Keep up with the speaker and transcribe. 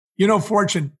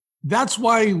Fortune, that's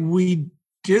why we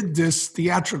did this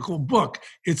theatrical book.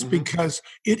 It's because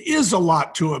it is a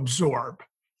lot to absorb.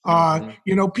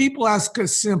 People ask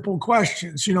us simple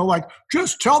questions, like,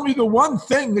 just tell me the one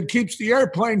thing that keeps the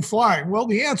airplane flying. Well,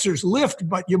 the answer is lift,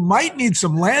 but you might need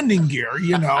some landing gear,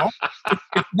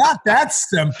 It's not that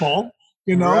simple,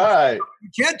 Right. You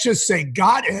can't just say,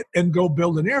 got it, and go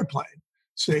build an airplane.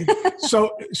 See?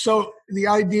 So the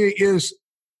idea is,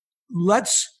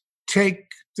 let's take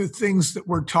the things that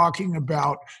we're talking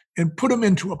about and put them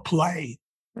into a play.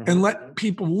 And let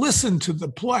people listen to the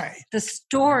play. The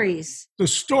stories.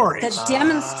 That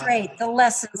demonstrate the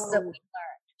lessons that we learn.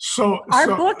 So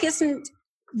our book isn't,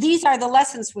 these are the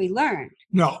lessons we learned.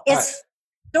 No. It's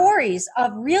stories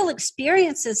of real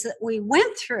experiences that we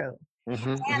went through.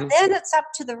 And then it's up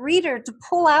to the reader to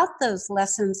pull out those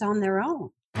lessons on their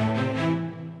own.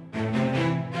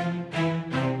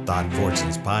 Thought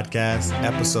Fortunes Podcast,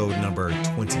 episode number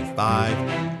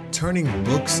 25. Turning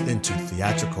books into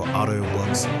theatrical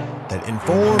audiobooks that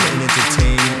inform and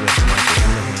entertain with Michael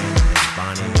Houlihan and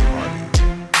Bonnie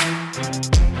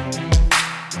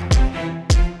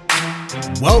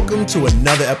Hardy. Welcome to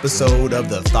another episode of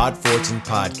the Thought Fortune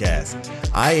Podcast.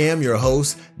 I am your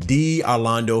host, D.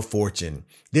 Orlando Fortune.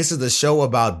 This is the show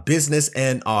about business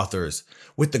and authors.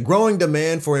 With the growing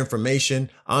demand for information,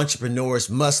 entrepreneurs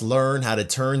must learn how to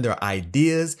turn their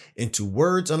ideas into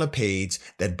words on a page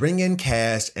that bring in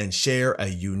cash and share a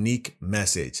unique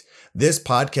message. This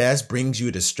podcast brings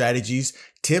you the strategies,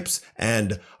 tips,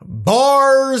 and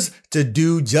bars to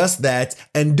do just that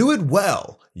and do it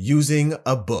well using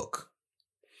a book.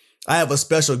 I have a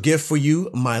special gift for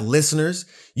you, my listeners.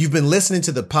 You've been listening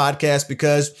to the podcast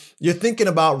because you're thinking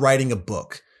about writing a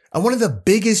book. And one of the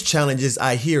biggest challenges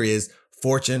I hear is,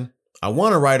 Fortune, I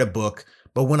want to write a book,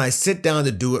 but when I sit down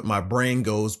to do it, my brain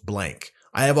goes blank.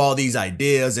 I have all these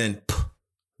ideas and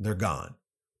they're gone.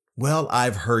 Well,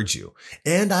 I've heard you,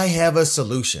 and I have a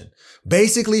solution.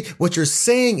 Basically, what you're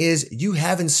saying is you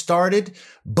haven't started,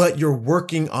 but you're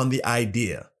working on the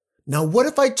idea. Now, what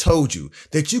if I told you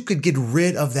that you could get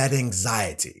rid of that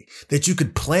anxiety, that you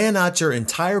could plan out your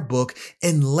entire book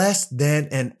in less than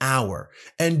an hour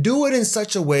and do it in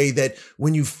such a way that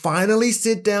when you finally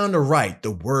sit down to write, the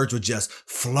words would just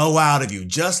flow out of you,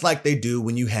 just like they do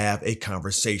when you have a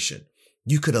conversation.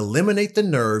 You could eliminate the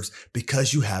nerves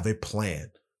because you have a plan.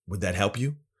 Would that help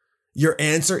you? Your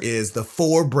answer is the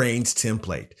 4 Brains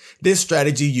template. This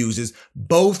strategy uses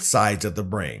both sides of the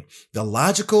brain, the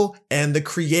logical and the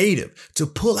creative, to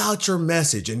pull out your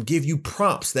message and give you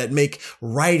prompts that make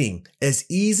writing as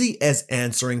easy as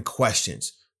answering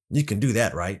questions. You can do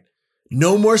that, right?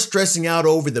 No more stressing out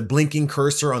over the blinking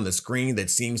cursor on the screen that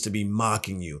seems to be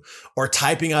mocking you, or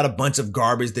typing out a bunch of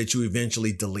garbage that you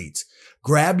eventually delete.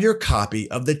 Grab your copy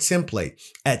of the template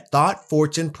at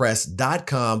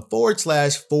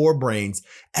thoughtfortunepress.com/4brains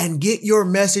and get your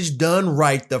message done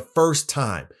right the first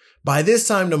time. By this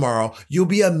time tomorrow, you'll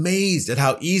be amazed at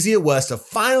how easy it was to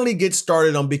finally get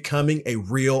started on becoming a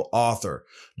real author.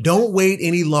 Don't wait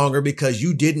any longer because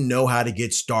you didn't know how to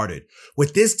get started.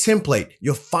 With this template,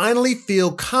 you'll finally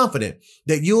feel confident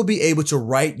that you'll be able to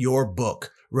write your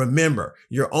book. Remember,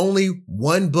 you're only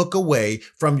one book away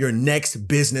from your next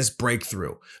business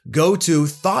breakthrough. Go to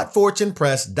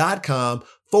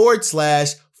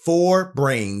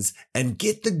thoughtfortunepress.com/4brains and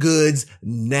get the goods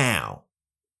now.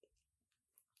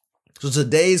 So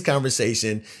today's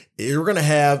conversation, we're going to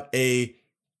have a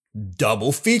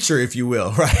double feature, if you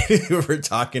will, right? We're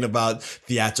talking about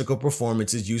theatrical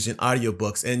performances using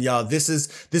audiobooks. And y'all,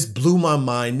 this blew my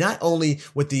mind, not only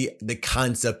with the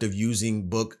concept of using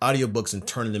audiobooks and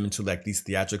turning them into like these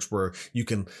theatrics where you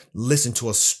can listen to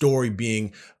a story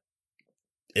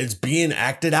it's being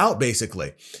acted out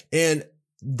basically. And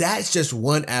that's just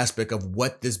one aspect of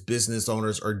what this business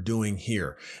owners are doing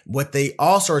here. What they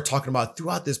also are talking about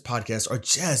throughout this podcast are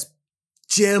just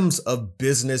gems of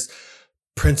business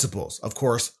principles. Of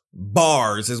course,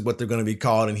 bars is what they're going to be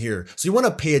called in here. So you want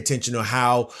to pay attention to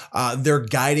how their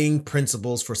guiding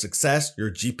principles for success,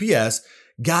 your GPS,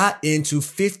 got into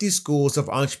 50 schools of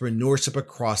entrepreneurship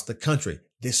across the country.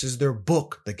 This is their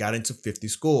book that got into 50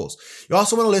 schools. You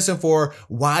also want to listen for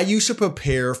why you should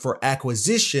prepare for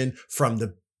acquisition from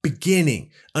the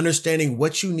beginning, understanding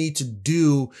what you need to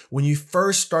do when you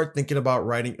first start thinking about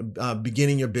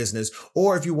beginning your business,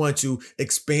 or if you want to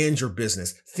expand your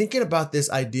business, thinking about this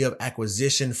idea of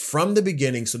acquisition from the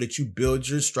beginning so that you build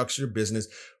your structured business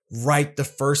right the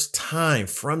first time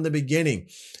from the beginning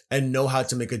and know how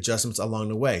to make adjustments along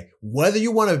the way. Whether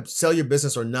you want to sell your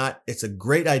business or not, it's a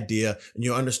great idea, and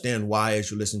you'll understand why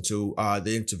as you listen to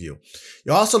the interview.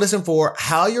 You'll also listen for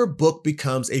how your book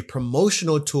becomes a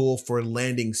promotional tool for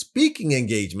landing speaking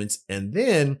engagements, and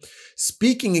then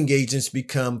speaking engagements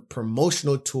become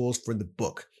promotional tools for the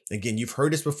book. Again, you've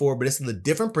heard this before, but this is a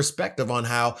different perspective on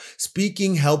how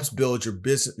speaking helps build your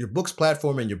business, your book's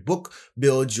platform, and your book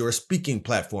builds your speaking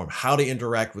platform, how they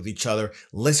interact with each other.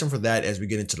 Listen for that as we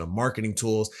get into the marketing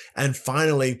tools. And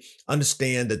finally,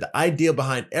 understand that the idea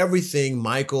behind everything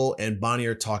Michael and Bonnie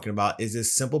are talking about is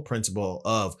this simple principle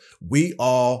of we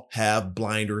all have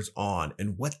blinders on,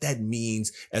 and what that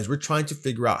means as we're trying to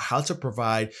figure out how to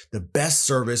provide the best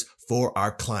service for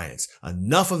our clients.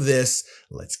 Enough of this.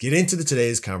 Let's get into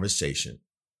today's conversation.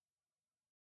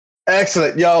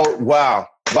 Excellent. Yo, wow.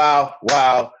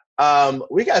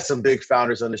 We got some big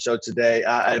founders on the show today.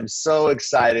 I'm so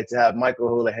excited to have Michael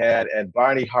Houlihan and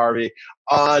Bonnie Harvey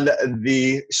on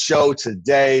the show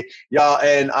today. Y'all,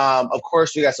 and of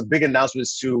course, we got some big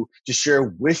announcements to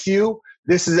share with you.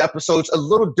 This is episodes a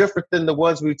little different than the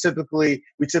ones we typically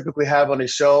have on the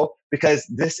show, because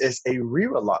this is a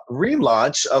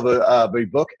relaunch of a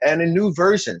book and a new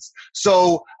versions.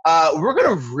 So we're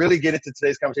going to really get into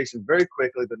today's conversation very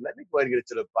quickly, but let me go ahead and get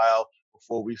into the bio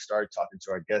before we start talking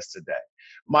to our guests today.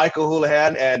 Michael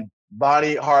Houlihan and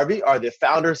Bonnie Harvey are the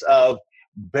founders of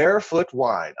Barefoot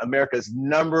Wine, America's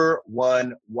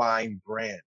 #1 wine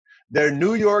brand. Their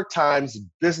New York Times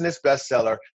business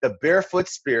bestseller, The Barefoot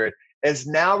Spirit, is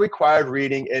now required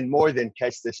reading in more than,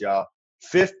 catch this, y'all,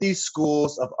 50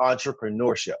 schools of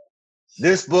entrepreneurship.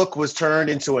 This book was turned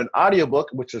into an audiobook,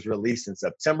 which was released in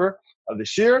September of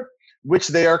this year, which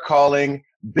they are calling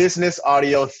Business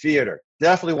Audio Theater.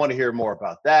 Definitely want to hear more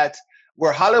about that,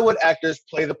 where Hollywood actors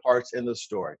play the parts in the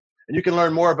story. And you can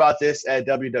learn more about this at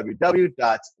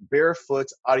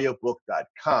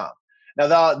www.barefootaudiobook.com.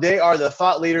 Now, they are the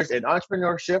thought leaders in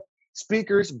entrepreneurship,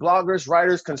 speakers, bloggers,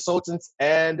 writers, consultants,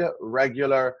 and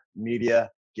regular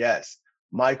media guests.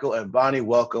 Michael and Bonnie,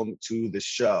 welcome to the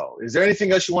show. Is there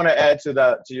anything else you want to add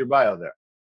to your bio there?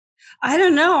 I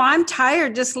don't know. I'm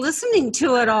tired just listening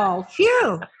to it all.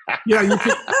 Phew. Yeah, you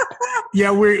can,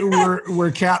 yeah,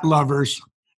 we're cat lovers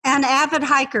and avid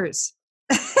hikers.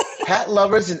 Cat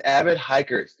lovers and avid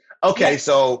hikers. Okay, yes.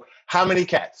 So how many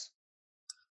cats?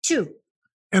 2.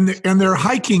 And they're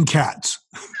hiking cats.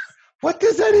 What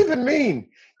does that even mean?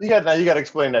 You got to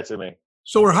explain that to me.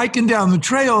 So we're hiking down the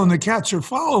trail and the cats are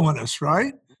following us,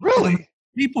 right? Really? And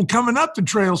people coming up the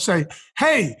trail say,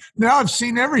 "Hey, now I've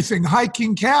seen everything.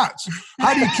 Hiking cats.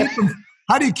 How do you keep them?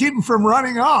 How do you keep them from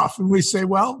running off?" And we say,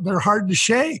 "Well, they're hard to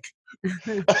shake."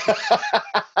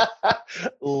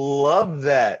 Love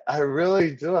that. I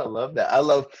really do. I love that.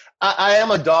 I am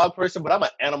a dog person, but I'm an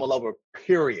animal lover,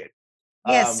 period.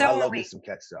 Yes, so I love me some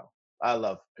cats, though. I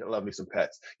love me some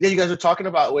pets. Yeah, you guys were talking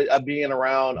about being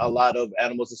around a lot of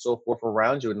animals and so forth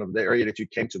around you in the area that you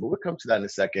came to, but we'll come to that in a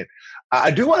second.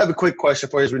 I do want to have a quick question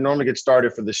for you as we normally get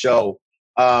started for the show.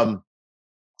 That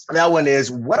one is,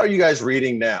 what are you guys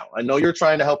reading now? I know you're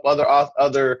trying to help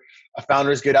other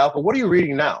founders get out, but what are you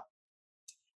reading now?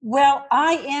 Well,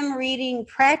 I am reading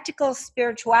Practical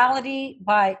Spirituality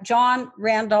by John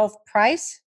Randolph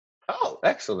Price. Oh,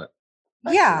 excellent.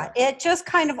 Yeah, it just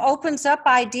kind of opens up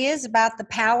ideas about the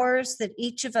powers that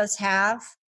each of us have,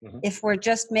 if we're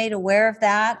just made aware of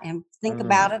that and think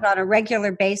about it on a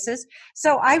regular basis.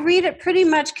 So I read it pretty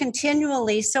much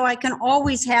continually so I can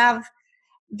always have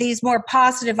these more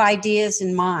positive ideas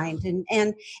in mind.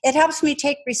 And it helps me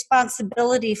take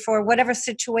responsibility for whatever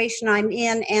situation I'm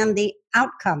in and the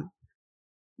outcome.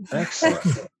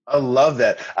 Excellent. I love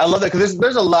that. Because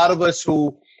there's a lot of us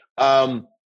who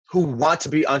want to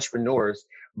be entrepreneurs,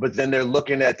 but then they're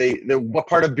looking at what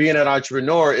part of being an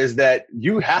entrepreneur is that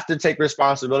you have to take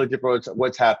responsibility for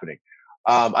what's happening.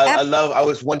 I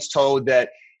was once told that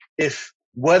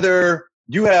whether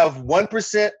you have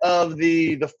 1% of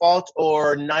the fault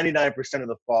or 99% of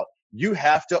the fault, you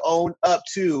have to own up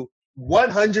to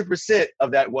 100%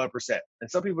 of that 1%.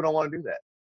 And some people don't want to do that.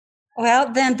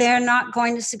 Well, then they're not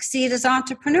going to succeed as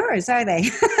entrepreneurs, are they?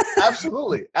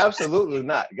 Absolutely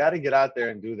not. Got to get out there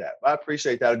and do that. I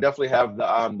appreciate that. I definitely have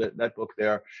that book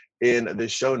there in the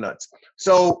show notes.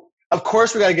 So, of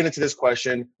course, we got to get into this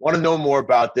question. Want to know more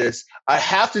about this? I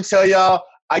have to tell y'all,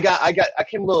 I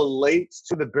came a little late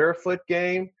to the Barefoot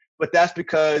game, but that's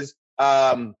because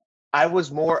I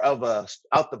was more of a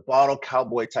out the bottle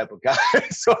cowboy type of guy,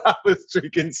 so I was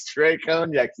drinking straight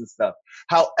cognacs and stuff.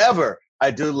 However, I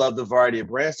do love the variety of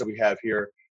brands that we have here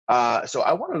So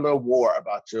I want to know more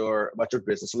about your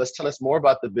business. So let's tell us more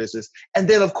about the business. And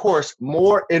then, of course,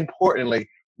 more importantly,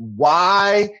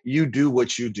 why you do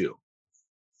what you do.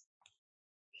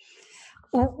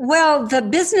 Well, the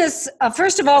business,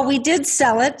 first of all, we did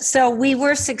sell it. So we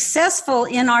were successful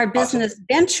in our business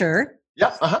venture.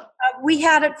 Yeah. Uh-huh. We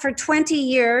had it for 20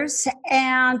 years.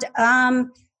 And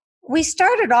we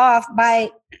started off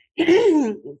by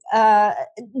doing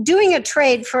a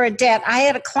trade for a debt. I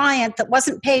had a client that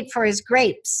wasn't paid for his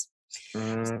grapes.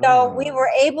 So we were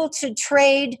able to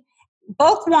trade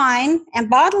bulk wine and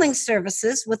bottling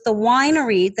services with the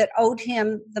winery that owed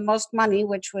him the most money,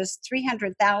 which was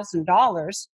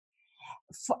 $300,000.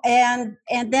 And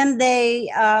then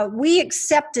we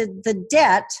accepted the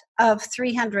debt of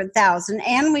 $300,000,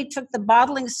 and we took the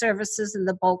bottling services and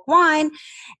the bulk wine,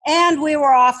 and we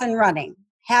were off and running,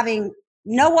 having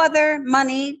no other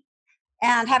money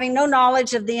and having no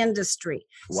knowledge of the industry.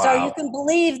 Wow. So you can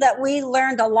believe that we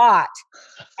learned a lot.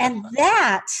 And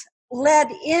that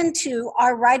led into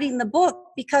our writing the book,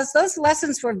 because those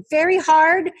lessons were very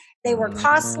hard. They were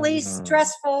costly,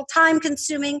 stressful,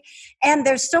 time-consuming, and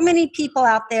there's so many people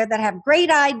out there that have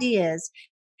great ideas.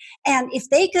 And if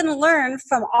they can learn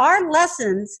from our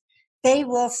lessons, they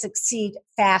will succeed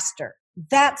faster.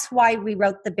 That's why we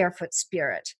wrote The Barefoot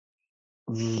Spirit.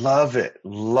 Love it.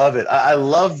 Love it. I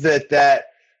love that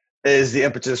is the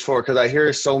impetus for it, because I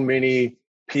hear so many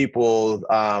people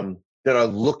that are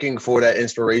looking for that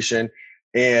inspiration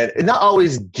and not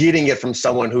always getting it from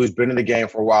someone who's been in the game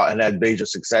for a while and had major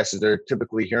successes. They're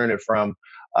typically hearing it from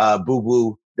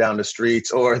boo-boo down the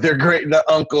streets, or their great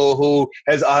uncle who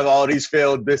has all these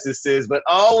failed businesses, but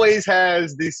always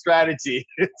has the strategy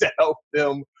to help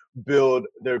them build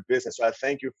their business. So I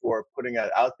thank you for putting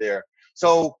that out there.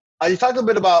 So you talked a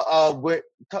bit about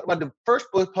the first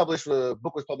book published. The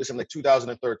book was published in like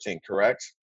 2013, correct?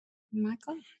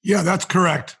 Michael? Yeah, that's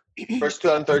correct. First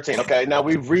 2013. Okay. Now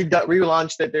we've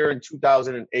relaunched it there in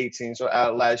 2018, so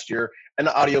out last year, an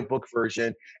audiobook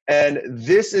version. And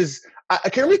this is,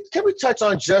 can we touch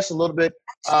on just a little bit?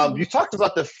 You talked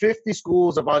about the 50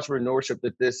 schools of entrepreneurship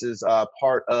that this is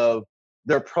part of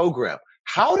their program.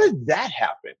 How did that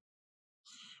happen?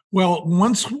 Well,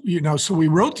 so we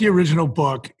wrote the original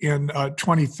book in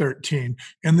 2013,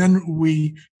 and then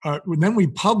we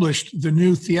published the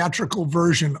new theatrical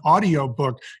version audio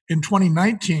book in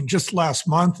 2019, just last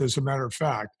month, as a matter of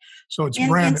fact. So it's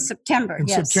in September. In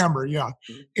September, yeah.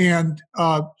 And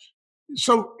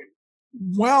so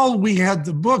while we had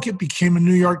the book, it became a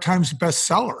New York Times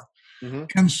bestseller. Mm-hmm.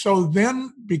 And so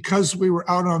then, because we were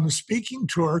out on the speaking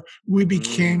tour, we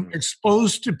became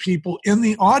exposed to people in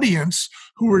the audience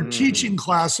who were teaching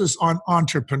classes on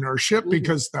entrepreneurship,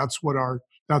 because that's what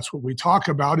we talk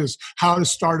about, is how to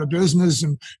start a business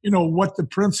and, what the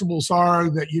principles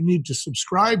are that you need to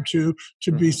subscribe to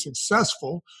be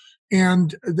successful.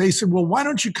 And they said, well, why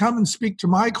don't you come and speak to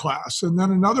my class? And then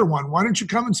another one, why don't you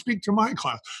come and speak to my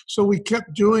class? So we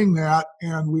kept doing that,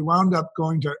 and we wound up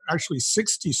going to actually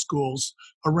 60 schools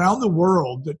around the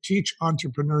world that teach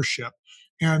entrepreneurship,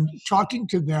 and talking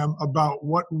to them about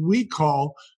what we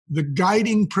call the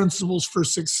guiding principles for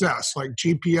success, like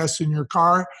GPS in your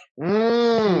car.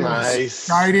 Nice.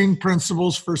 Guiding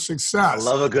principles for success.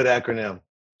 I love a good acronym.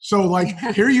 So like,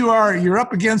 here you are, you're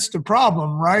up against a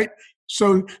problem, right?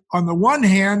 So on the one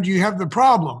hand, you have the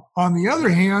problem. On the other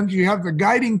hand, you have the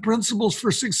guiding principles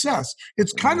for success.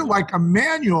 It's kind of like a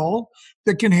manual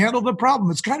that can handle the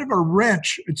problem. It's kind of a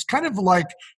wrench. It's kind of like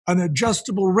an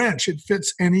adjustable wrench. It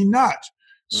fits any nut.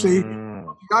 See,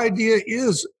 the idea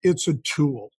is it's a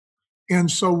tool. And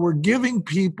so we're giving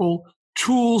people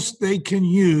tools they can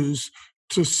use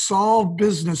to solve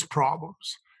business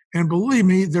problems. And believe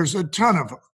me, there's a ton of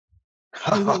them.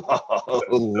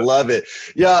 Love it.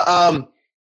 Yeah,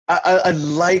 I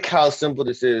like how simple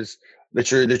this is, that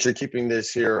you're keeping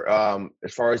this here.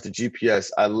 As far as the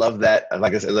GPS, I love that.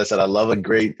 Like I said, I love a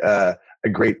great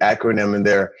acronym in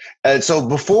there. And so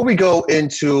before we go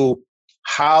into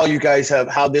how you guys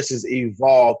how this has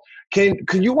evolved, can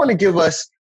you want to give us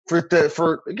you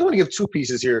want to give two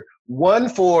pieces here? One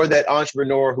for that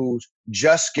entrepreneur who's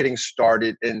just getting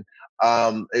started and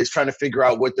is trying to figure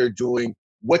out what they're doing,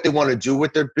 what they want to do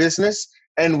with their business,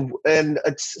 and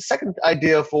a second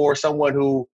idea for someone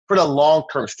who, for the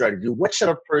long-term strategy, what should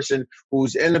a person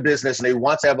who's in the business and they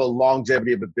want to have a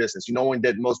longevity of a business, knowing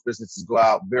that most businesses go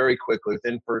out very quickly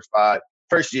within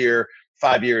first year,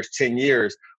 5 years, 10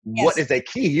 years. Yes. What is the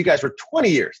key? You guys for 20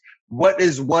 years. What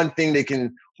is one thing they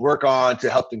can work on to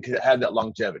help them have that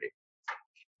longevity?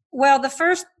 Well, the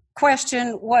first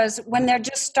question was, when they're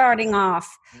just starting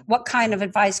off, what kind of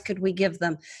advice could we give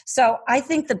them? So I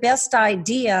think the best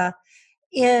idea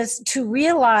is to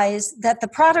realize that the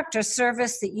product or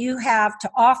service that you have to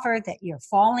offer, that you're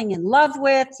falling in love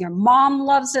with, your mom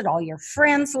loves it, all your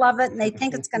friends love it, and they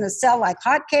think it's going to sell like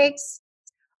hotcakes.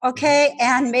 Okay,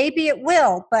 and maybe it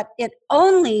will, but it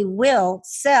only will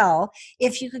sell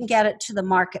if you can get it to the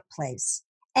marketplace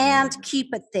and keep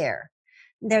it there.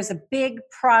 There's a big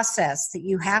process that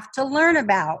you have to learn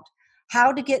about,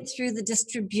 how to get through the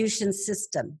distribution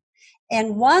system.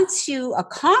 And once you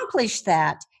accomplish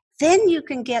that, then you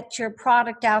can get your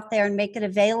product out there and make it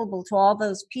available to all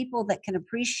those people that can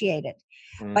appreciate it.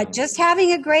 But just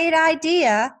having a great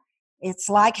idea, it's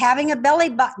like having a belly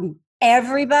button.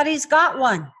 Everybody's got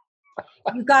one.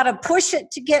 You got to push it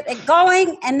to get it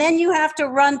going, and then you have to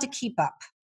run to keep up.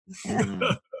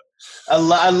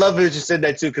 I love it that you said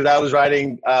that too, because I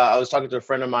was talking to a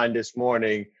friend of mine this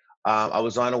morning. I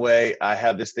was on the way. I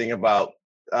have this thing about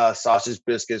sausage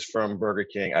biscuits from Burger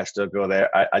King. I still go there.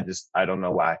 I don't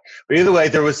know why. But either way,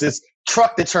 there was this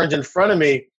truck that turned in front of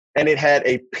me, and it had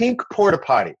a pink porta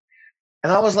potty.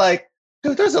 And I was like,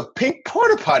 dude, there's a pink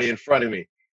porta potty in front of me.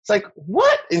 It's like,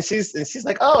 what? And she's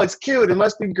like, oh, it's cute. It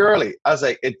must be girly. I was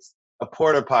like, it's a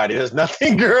porta potty. There's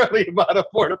nothing girly about a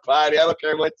porta potty. I don't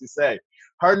care what you say.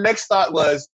 Her next thought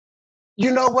was,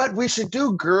 you know what? We should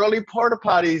do girly porta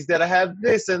potties that have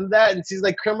this and that. And she's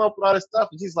like, come up with all this stuff.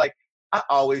 And she's like, I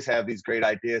always have these great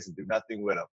ideas and do nothing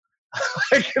with them.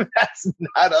 Like, that's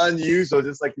not unusual,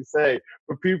 just like you say,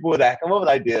 for people that come up with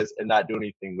ideas and not do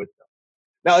anything with them.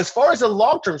 Now, as far as a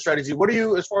long-term strategy,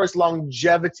 as far as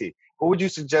longevity, what would you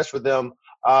suggest for them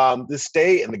to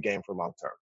stay in the game for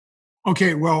long-term?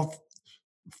 Okay, well,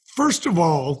 first of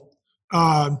all,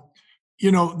 the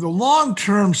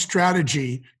long-term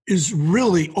strategy is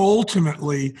really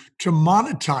ultimately to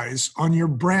monetize on your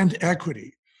brand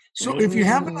equity. So if you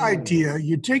have an idea,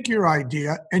 you take your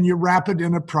idea and you wrap it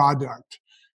in a product.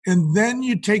 And then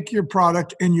you take your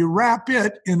product and you wrap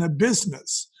it in a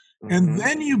business. And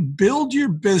then you build your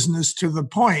business to the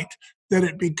point that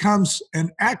it becomes an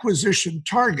acquisition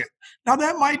target. Now,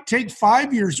 that might take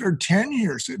 5 years or 10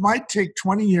 years. It might take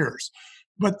 20 years.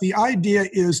 But the idea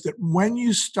is that when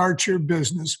you start your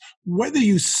business, whether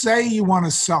you say you want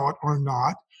to sell it or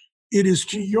not, it is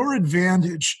to your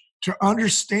advantage to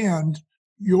understand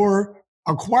your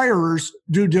acquirer's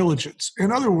due diligence.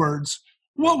 In other words,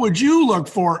 what would you look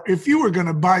for if you were going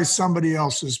to buy somebody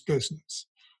else's business?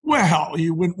 Well,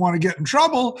 you wouldn't want to get in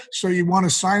trouble, so you want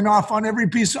to sign off on every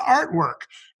piece of artwork.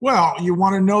 Well, you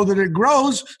want to know that it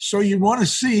grows, so you want to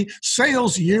see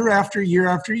sales year after year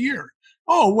after year.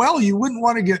 Oh, well, you wouldn't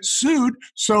want to get sued,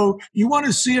 so you want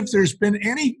to see if there's been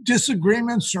any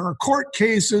disagreements or court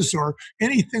cases or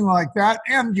anything like that,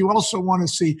 and you also want to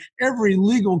see every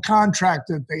legal contract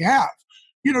that they have,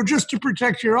 just to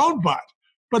protect your own butt.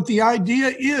 But the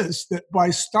idea is that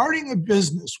by starting a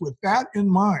business with that in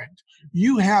mind,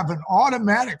 you have an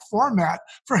automatic format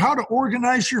for how to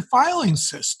organize your filing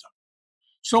system.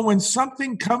 So when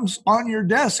something comes on your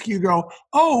desk, you go,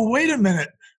 oh, wait a minute.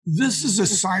 This is a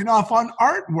sign off on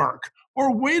artwork.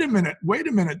 Or wait a minute,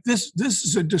 this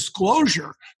is a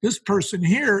disclosure. This person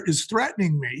here is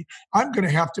threatening me. I'm going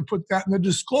to have to put that in the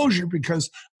disclosure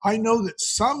because I know that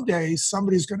someday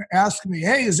somebody's going to ask me,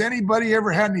 hey, has anybody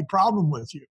ever had any problem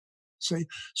with you? See,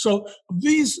 so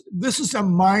this is a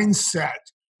mindset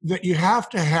that you have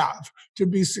to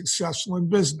be successful in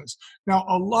business. Now,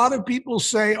 a lot of people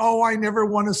say, oh, I never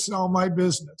want to sell my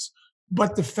business.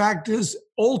 But the fact is,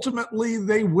 ultimately,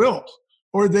 they will.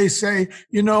 Or they say,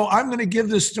 I'm going to give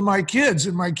this to my kids,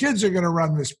 and my kids are going to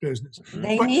run this business.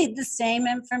 They need the same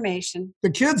information. The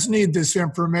kids need this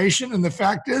information, and the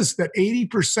fact is that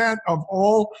 80% of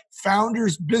all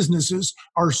founders' businesses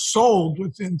are sold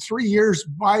within 3 years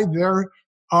by their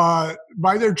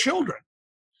children.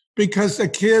 Because the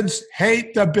kids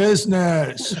hate the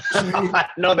business. I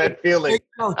know that feeling.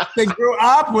 They grew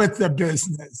up with the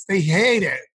business. They hate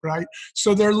it, right?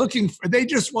 So they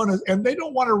just want to, and they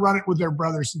don't want to run it with their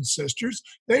brothers and sisters.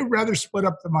 They'd rather split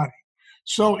up the money.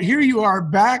 So here you are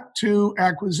back to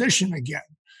acquisition again.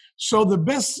 So the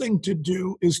best thing to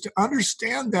do is to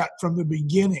understand that from the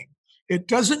beginning. It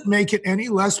doesn't make it any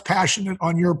less passionate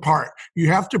on your part. You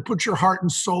have to put your heart and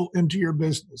soul into your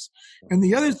business. And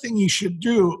the other thing you should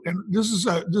do, and this is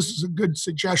a good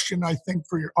suggestion, I think,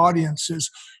 for your audience,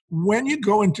 is when you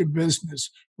go into business,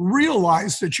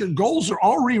 realize that your goals are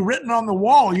already written on the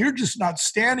wall. You're just not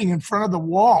standing in front of the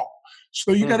wall.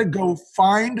 So you got to go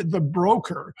find the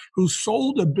broker who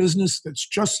sold a business that's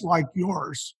just like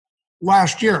yours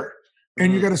last year.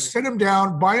 And you got to sit him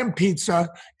down, buy him pizza,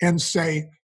 and say,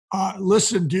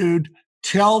 listen, dude,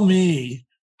 tell me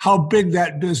how big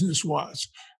that business was.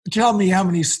 Tell me how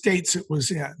many states it was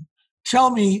in.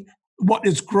 Tell me what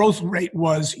its growth rate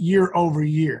was year over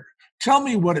year. Tell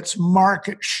me what its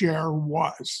market share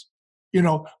was.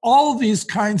 All of these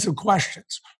kinds of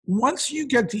questions. Once you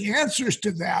get the answers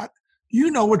to that,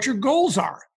 you know what your goals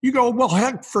are. You go, well,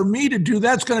 heck, for me to do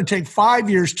that's going to take 5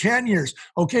 years, 10 years.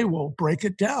 Okay, well, break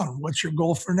it down. What's your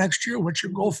goal for next year? What's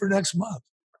your goal for next month?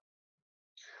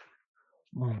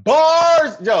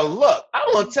 Bars. Yo, look,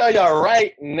 I'm going to tell y'all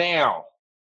right now.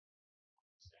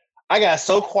 I got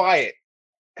so quiet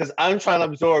because I'm trying to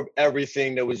absorb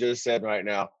everything that was just said right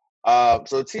now.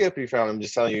 So TFP family, I'm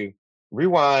just telling you,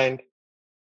 rewind,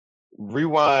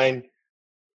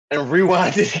 and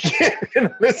rewind it again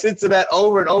and listen to that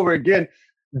over and over again.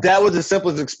 That was the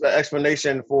simplest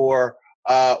explanation for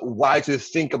why to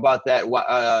think about that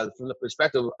from the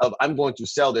perspective of I'm going to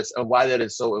sell this and why that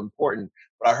is so important.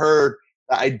 But I heard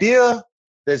the idea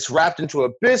that's wrapped into a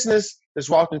business, that's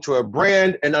wrapped into a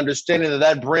brand, and understanding that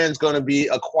that brand's going to be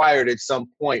acquired at some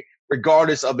point,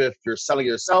 regardless of if you're selling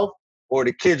yourself or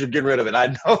the kids are getting rid of it. I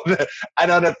know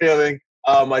that feeling.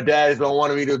 My dad has been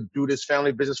wanting me to do this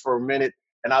family business for a minute.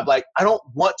 And I'm like, I don't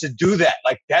want to do that.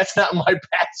 Like, that's not my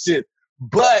passion,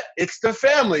 but it's the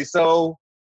family. So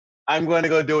I'm going to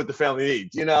go do what the family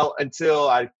needs, until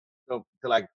I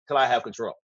have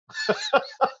control.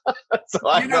 So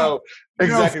I know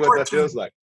exactly what that feels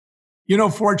like.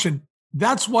 Fortune,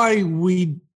 that's why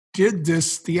we did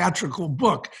this theatrical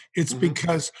book. It's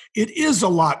because it is a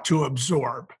lot to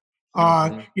absorb.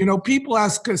 People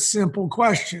ask us simple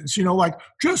questions, like,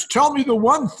 just tell me the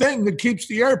one thing that keeps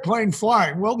the airplane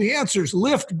flying. Well, the answer is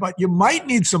lift, but you might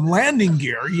need some landing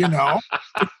gear,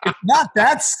 It's not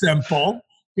that simple,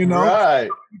 Right.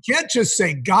 You can't just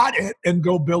say, got it, and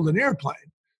go build an airplane.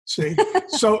 See?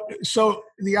 So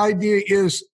the idea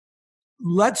is,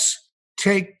 let's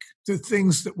take the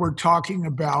things that we're talking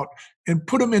about and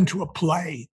put them into a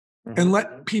play. And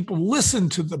let people listen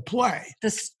to the play. The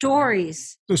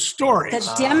stories.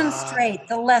 That demonstrate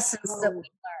the lessons that we learned.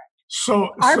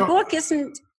 So our book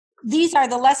isn't, these are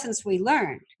the lessons we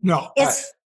learned. No.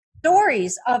 It's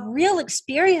stories of real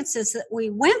experiences that we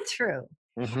went through.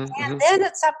 And then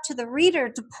it's up to the reader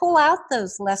to pull out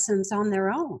those lessons on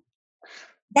their own.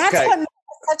 That's what makes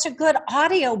it such a good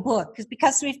audio book, is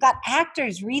because we've got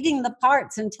actors reading the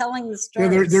parts and telling the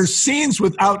stories. Yeah, there's scenes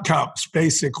with outcomes,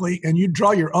 basically, and you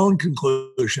draw your own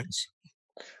conclusions.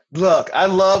 Look, I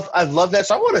love that.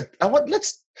 So I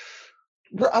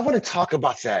want to talk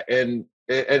about that and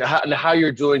how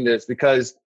you're doing this,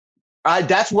 because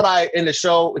that's what in this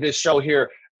show here,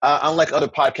 unlike other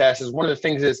podcasts, is one of the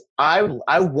things is I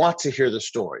want to hear the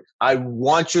stories. I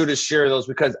want you to share those,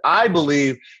 because I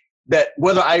believe that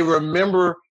whether I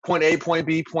remember point A, point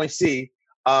B, point C,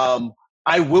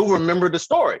 I will remember the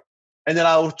story. And then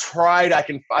I'll try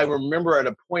I remember at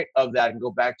a point of that and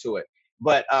go back to it.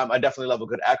 But I definitely love a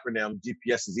good acronym.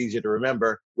 GPS is easier to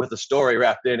remember with a story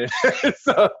wrapped in it.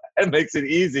 So it makes it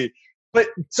easy. But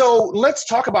so let's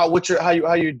talk about how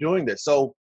you're doing this.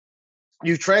 So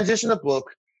you transition a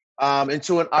book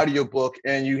into an audio book,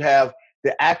 and you have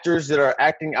the actors that are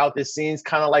acting out the scenes,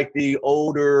 kind of like the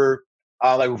older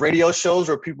like radio shows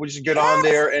where people just get on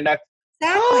there and act.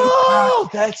 Exactly. Oh,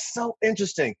 that's so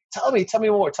interesting. Tell me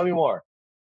more.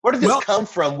 Where did this come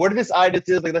from? Where did this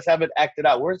idea, like, let's have it acted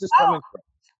out? Where's this coming from?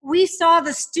 We saw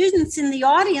the students in the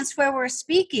audience where we're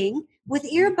speaking with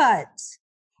earbuds.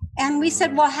 And we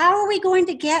said, well, how are we going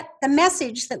to get the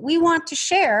message that we want to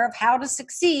share of how to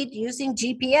succeed using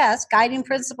GPS, guiding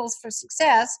principles for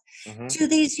success, to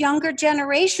these younger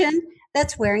generation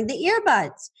that's wearing the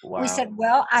earbuds? Wow. We said,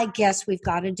 well, I guess we've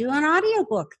got to do an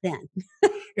audiobook then.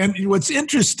 And what's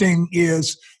interesting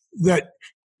is that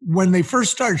when they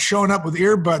first started showing up with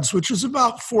earbuds, which was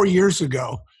about 4 years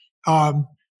ago,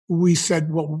 we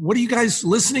said, well, what are you guys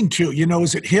listening to?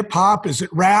 Is it hip hop? Is it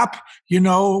rap?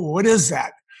 What is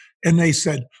that? And they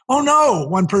said, oh, no.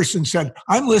 One person said,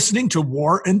 I'm listening to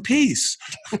War and Peace.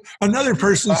 Another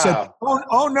person said,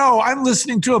 oh, no, I'm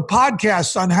listening to a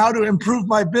podcast on how to improve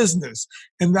my business.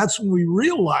 And that's when we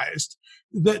realized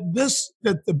that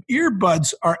the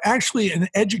earbuds are actually an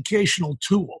educational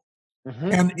tool.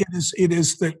 And it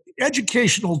is the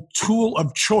educational tool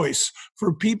of choice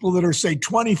for people that are, say,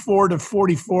 24 to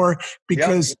 44,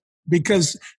 because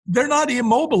they're not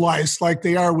immobilized like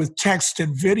they are with text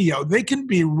and video. They can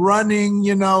be running,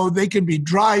 they can be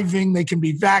driving, they can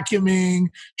be vacuuming,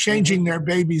 changing their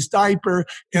baby's diaper,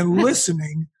 and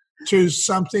listening to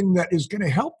something that is going to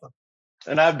help them.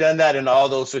 And I've done that in all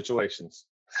those situations.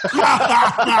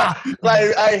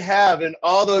 Like, I have in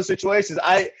all those situations.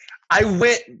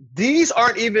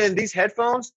 These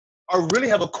headphones really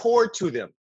have a cord to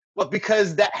them. But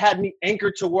because that had me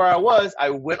anchored to where I was, I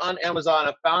went on Amazon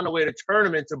and found a way to turn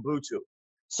them into Bluetooth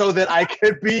so that I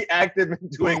could be active in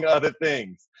doing other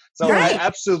things. So Right. I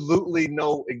absolutely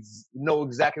know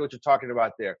exactly what you're talking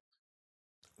about there.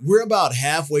 We're about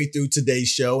halfway through today's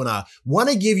show, and I want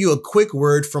to give you a quick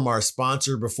word from our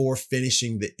sponsor before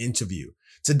finishing the interview.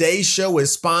 Today's show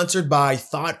is sponsored by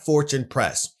Thought Fortune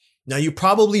Press. Now, you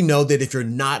probably know that if you're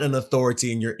not an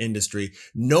authority in your industry,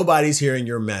 nobody's hearing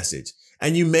your message.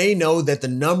 And you may know that the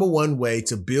number one way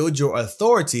to build your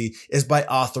authority is by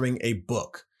authoring a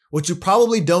book. What you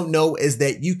probably don't know is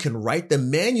that you can write the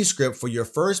manuscript for your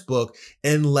first book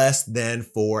in less than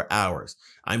 4 hours.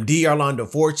 I'm D. Orlando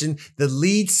Fortune, the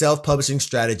lead self-publishing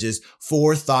strategist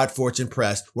for Thought Fortune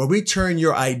Press, where we turn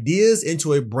your ideas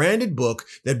into a branded book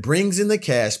that brings in the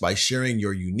cash by sharing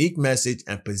your unique message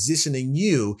and positioning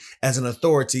you as an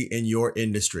authority in your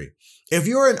industry. If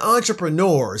you're an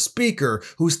entrepreneur or speaker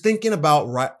who's thinking about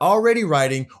already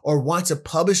writing or wants to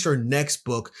publish your next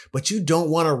book, but you don't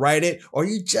want to write it or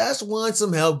you just want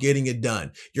some help getting it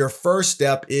done, your first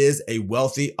step is a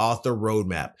Wealthy Author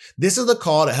Roadmap. This is the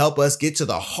call to help us get to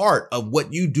the heart of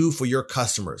what you do for your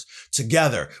customers.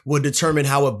 Together, we'll determine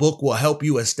how a book will help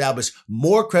you establish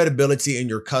more credibility in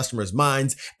your customers'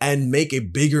 minds and make a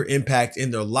bigger impact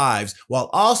in their lives, while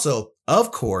also,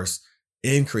 of course,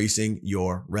 increasing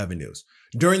your revenues.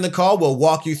 During the call, we'll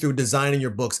walk you through designing your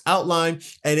book's outline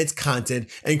and its content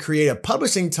and create a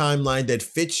publishing timeline that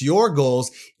fits your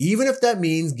goals, even if that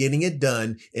means getting it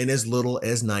done in as little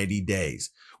as 90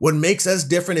 days. What makes us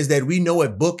different is that we know a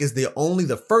book is only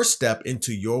the first step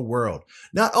into your world.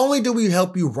 Not only do we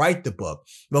help you write the book,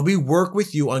 but we work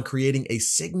with you on creating a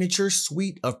signature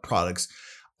suite of products,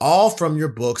 all from your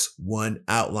book's one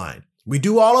outline. We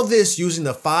do all of this using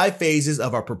the 5 phases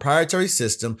of our proprietary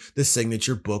system, the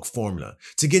Signature Book Formula.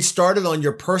 To get started on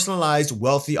your personalized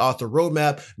Wealthy Author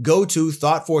Roadmap, go to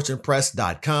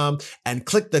thoughtfortunepress.com and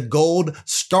click the gold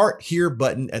Start Here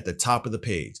button at the top of the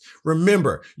page.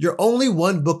 Remember, you're only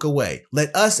one book away.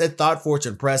 Let us at Thought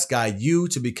Fortune Press guide you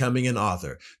to becoming an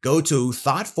author. Go to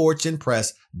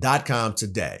thoughtfortunepress.com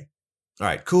today. All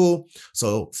right, cool.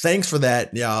 So thanks for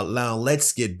that. Now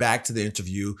let's get back to the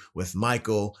interview with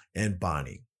Michael and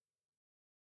Bonnie.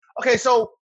 Okay,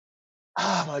 so,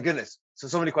 oh my goodness.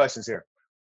 So many questions here.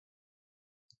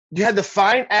 You had to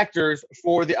find actors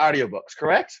for the audiobooks,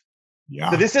 correct? Yeah.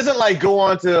 So this isn't like go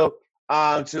on to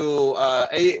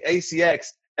ACX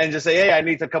and just say, hey, I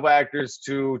need a couple actors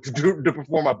to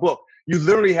perform my book. You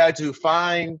literally had to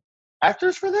find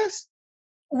actors for this?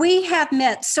 We have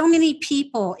met so many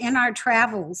people in our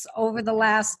travels over the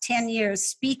last 10 years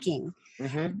speaking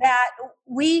that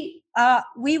we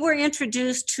were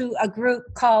introduced to a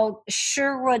group called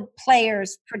Sherwood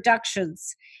Players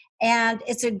Productions. And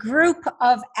it's a group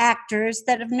of actors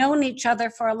that have known each other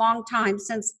for a long time,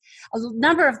 since a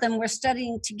number of them were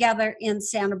studying together in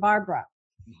Santa Barbara.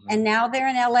 And now they're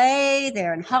in LA,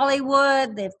 they're in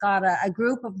Hollywood, they've got a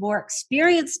group of more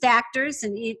experienced actors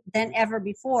than ever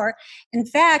before. In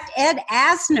fact, Ed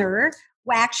Asner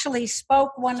actually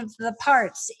spoke one of the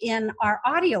parts in our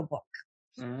audiobook.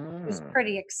 It was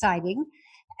pretty exciting.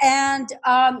 And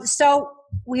so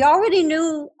we already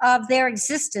knew of their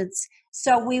existence,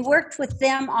 so we worked with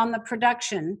them on the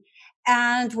production.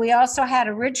 And we also had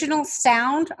original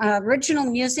sound, original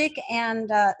music, and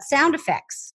sound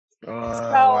effects.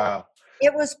 Wow.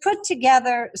 It was put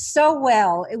together so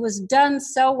well, it was done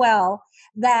so well,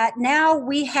 that now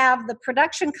we have the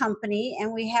production company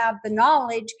and we have the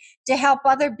knowledge to help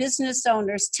other business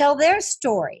owners tell their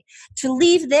story, to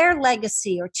leave their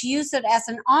legacy, or to use it as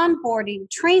an onboarding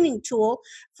training tool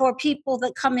for people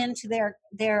that come into their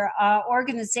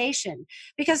organization.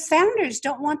 Because founders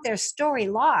don't want their story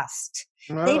lost.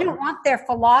 No. They don't want their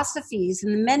philosophies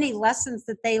and the many lessons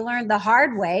that they learned the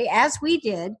hard way, as we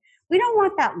did. We don't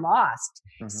want that lost.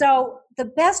 So the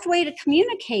best way to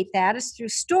communicate that is through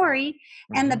story,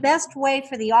 and the best way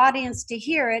for the audience to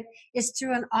hear it is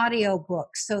through an audio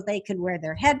book. So they can wear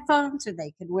their headphones or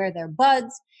they can wear their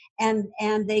buds, and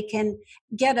they can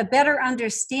get a better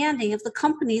understanding of the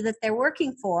company that they're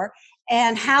working for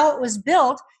and how it was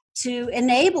built to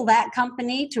enable that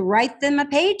company to write them a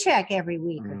paycheck every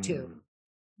week or two.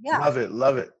 Yeah.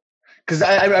 Love it. Because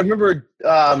I remember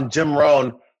Jim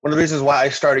Rohn. One of the reasons why I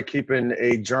started keeping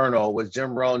a journal was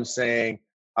Jim Rohn saying,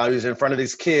 he was in front of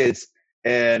these kids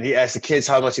and he asked the kids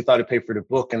how much he thought he'd pay for the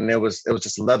book. And it was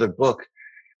just a leather book.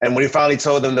 And when he finally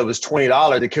told them that it was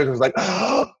 $20, the kids was like,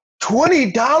 oh,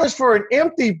 $20 for an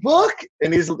empty book?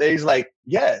 And he's like,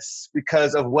 yes,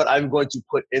 because of what I'm going to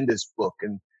put in this book.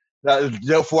 And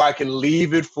therefore I can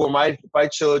leave it for my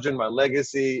children, my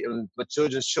legacy, and my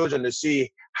children's children to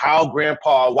see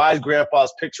why is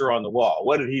grandpa's picture on the wall?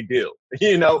 What did he do?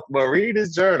 But read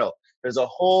his journal. There's a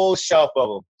whole shelf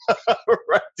of them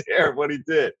right there, what he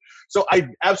did. So I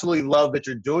absolutely love that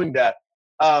you're doing that.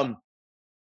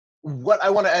 What I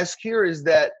want to ask here is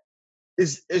that,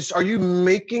 are you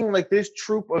making like this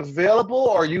troop available,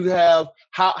 or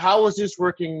how is this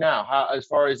working now? How, as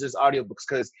far as this audiobooks?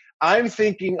 Because I'm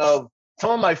thinking of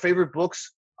some of my favorite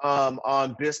books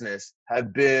on business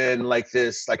have been like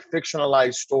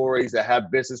fictionalized stories that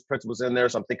have business principles in there.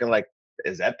 So I'm thinking like,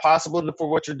 is that possible for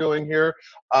what you're doing here?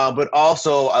 But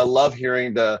also I love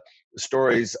hearing the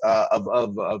stories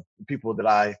of people that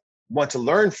I want to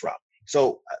learn from.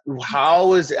 So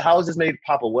how is this made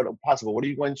possible? What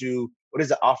is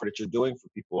the offer that you're doing for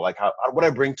people? Like what do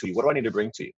I bring to you? What do I need to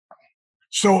bring to you?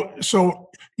 So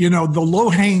the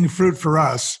low-hanging fruit for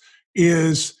us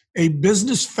is a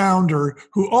business founder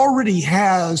who already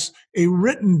has a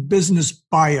written business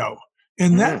bio.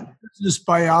 And that business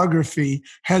biography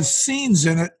has scenes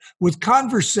in it with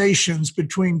conversations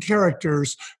between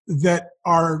characters that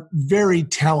are very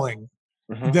telling,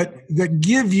 that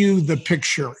give you the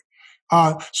picture.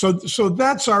 So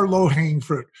that's our low-hanging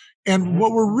fruit. And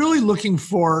what we're really looking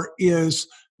for is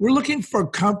we're looking for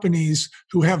companies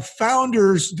who have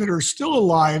founders that are still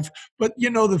alive, but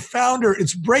the founder,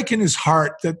 it's breaking his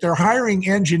heart that they're hiring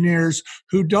engineers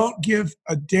who don't give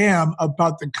a damn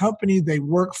about the company they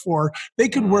work for. They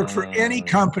could work for any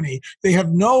company. They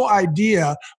have no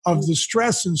idea of the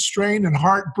stress and strain and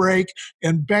heartbreak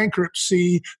and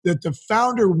bankruptcy that the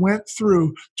founder went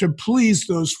through to please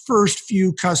those first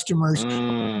few customers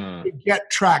to get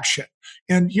traction.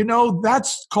 And,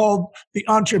 that's called the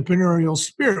entrepreneurial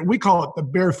spirit. We call it the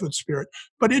barefoot spirit,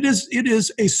 but it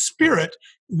is a spirit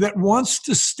that wants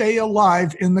to stay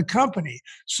alive in the company.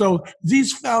 So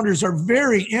these founders are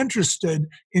very interested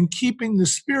in keeping the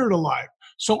spirit alive.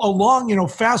 So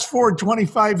fast forward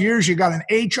 25 years, you got an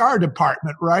HR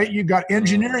department, right? You got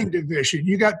engineering division.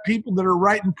 You got people that are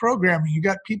writing programming. You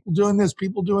got people doing this,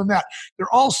 people doing that.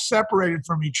 They're all separated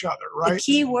from each other, right? The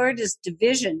key word is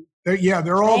division. They're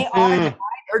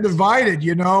divided,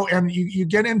 and you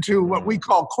get into what we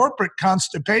call corporate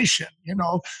constipation.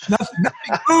 Nothing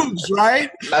moves, right?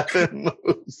 Nothing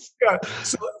moves. Yeah.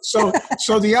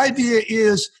 So the idea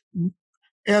is,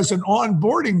 as an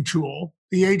onboarding tool,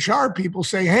 the HR people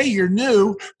say, hey, you're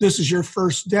new. This is your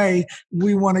first day.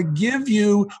 We want to give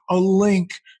you a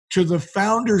link to the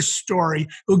founder's story.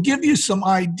 We'll give you some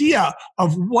idea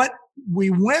of what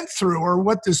we went through or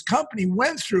what this company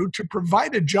went through to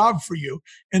provide a job for you.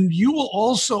 And you will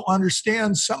also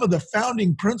understand some of the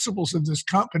founding principles of this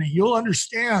company. You'll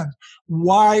understand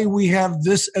why we have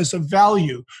this as a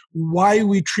value, why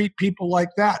we treat people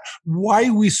like that, why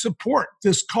we support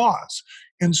this cause.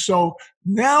 And so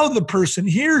now the person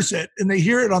hears it, and they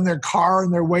hear it on their car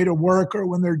on their way to work or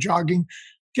when they're jogging.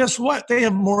 Guess what? They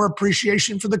have more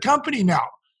appreciation for the company now.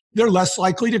 They're less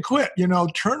likely to quit.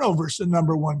 Turnover is the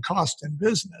number one cost in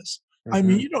business. I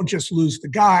mean, you don't just lose the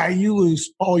guy, you lose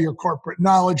all your corporate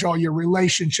knowledge, all your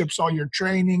relationships, all your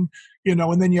training,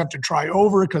 and then you have to try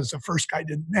over because the first guy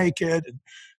didn't make it. And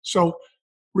so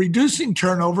reducing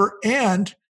turnover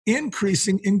and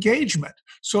increasing engagement.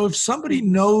 So if somebody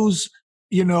knows,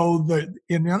 and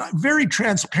I'm very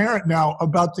transparent now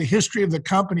about the history of the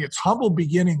company. It's humble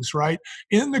beginnings, right?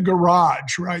 In the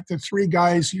garage, right? The three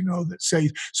guys, that say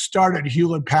started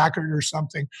Hewlett Packard or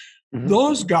something.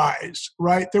 Those guys,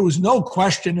 right? There was no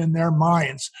question in their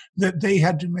minds that they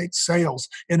had to make sales.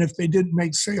 And if they didn't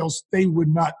make sales, they would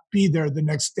not be there the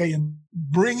next day. And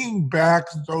bringing back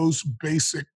those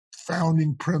basic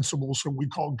founding principles, and we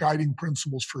call guiding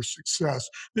principles for success,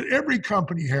 that every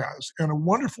company has, and a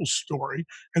wonderful story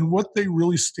and what they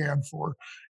really stand for.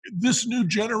 This new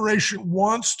generation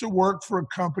wants to work for a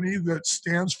company that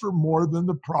stands for more than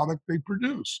the product they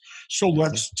produce. So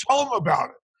let's tell them about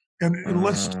it. And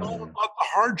let's tell them about the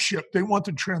hardship. They want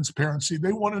the transparency.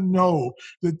 They want to know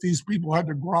that these people had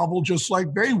to grovel just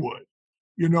like they would.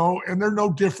 And they're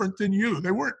no different than you.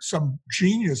 They weren't some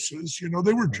geniuses,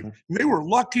 they were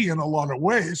lucky in a lot of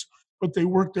ways, but they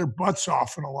worked their butts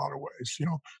off in a lot of ways,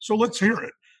 So let's hear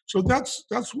it. So that's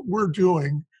what we're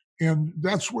doing, and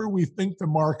that's where we think the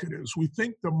market is. We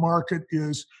think the market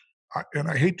is, and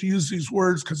I hate to use these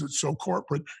words because it's so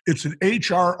corporate, it's an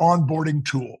HR onboarding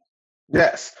tool.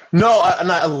 Yes. No,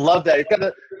 and I love that. You've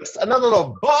got another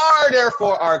little bar there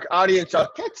for our audience.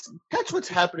 Catch what's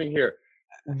happening here.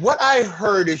 What I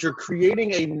heard is you're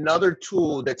creating another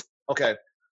tool that's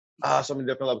something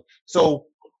different level. So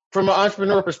from an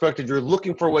entrepreneur perspective, you're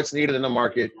looking for what's needed in the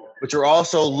market, but you're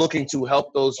also looking to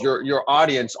help your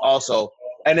audience also.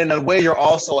 And in a way, you're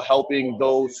also helping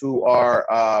those who are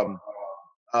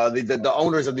the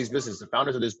owners of these businesses, the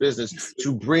founders of this business,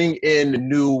 to bring in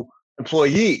new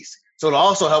employees. So it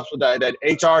also helps with that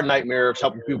HR nightmare of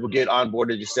helping people get on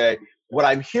board. You say, what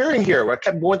I'm hearing here, what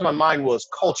kept going through my mind was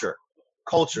culture.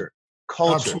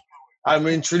 Absolutely. I'm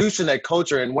introducing that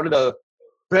culture. And one of the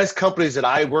best companies that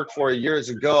I worked for years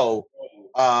ago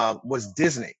was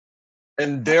Disney.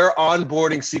 And their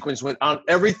onboarding sequence went on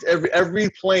every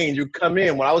plane you come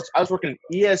in. When I was working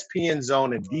in ESPN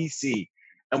Zone in DC,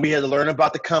 and we had to learn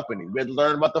about the company. We had to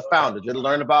learn about the founders. We had to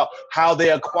learn about how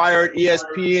they acquired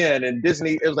ESPN and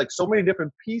Disney. It was like so many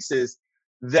different pieces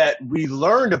that we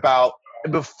learned about.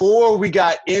 And before we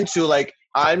got into like,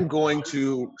 I'm going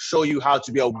to show you how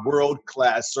to be a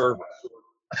world-class server.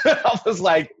 I was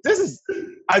like,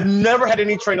 I've never had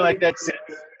any training like that since,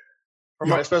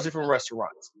 especially from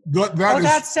restaurants.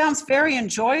 That sounds very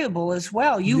enjoyable as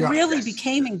well. You really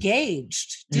became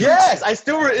engaged. Yes, I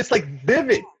still, it's like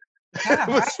vivid.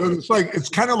 Yeah, so it's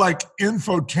kind of like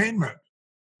infotainment.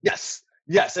 Yes.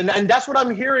 And that's what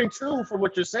I'm hearing too from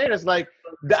what you're saying. It's like,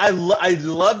 I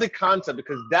love the concept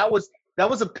because that was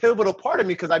a pivotal part of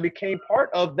me because I became part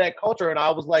of that culture. And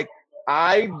I was like,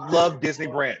 I love Disney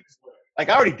brands. Like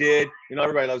I already did,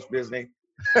 everybody loves Disney,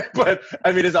 but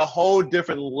I mean, there's a whole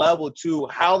different level to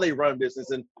how they run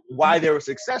business and why they were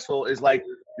successful is like,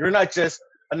 you're not just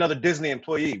another Disney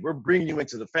employee. We're bringing you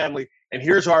into the family and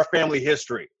here's our family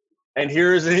history. And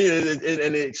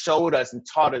and it showed us and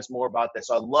taught us more about that.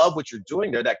 So I love what you're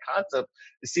doing there. That concept,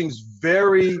 it seems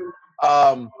very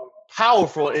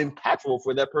powerful, impactful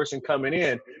for that person coming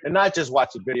in and not just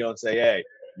watch a video and say, hey,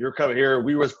 you're coming here.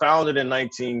 We were founded in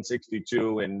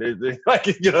 1962 and like,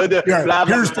 blah,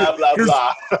 blah, blah,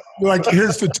 blah. Like,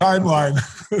 here's the timeline.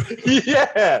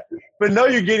 Yeah. But no,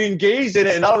 you get engaged in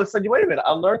it. And all of a sudden, wait a minute,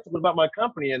 I learned something about my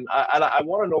company and I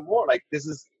want to know more. Like, this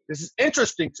is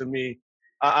interesting to me.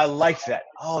 I like that.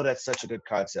 Oh, that's such a good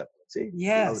concept. See?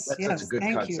 Yes. That's such a good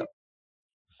Thank concept.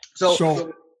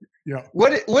 You.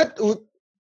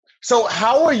 So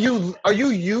how are you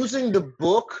using the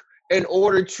book in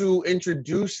order to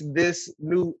introduce this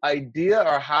new idea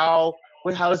or how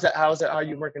is that? How are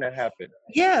you making that happen?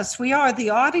 Yes, we are. The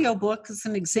audiobook is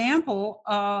an example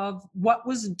of what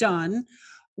was done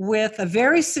with a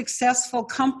very successful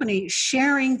company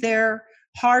sharing their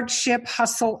hardship,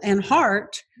 hustle, and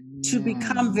heart to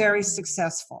become very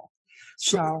successful.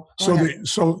 So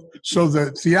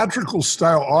the theatrical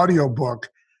style audiobook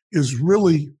is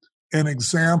really an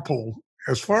example,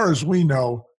 as far as we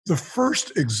know, the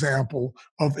first example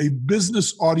of a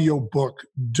business audio book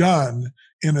done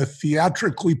in a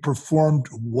theatrically performed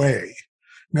way.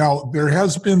 Now, there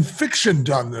has been fiction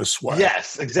done this way.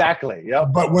 Yes, exactly.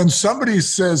 Yep. But when somebody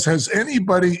says, has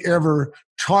anybody ever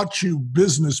taught you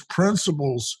business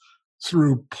principles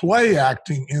through play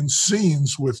acting in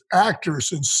scenes with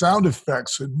actors and sound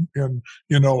effects and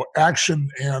action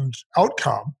and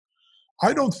outcome?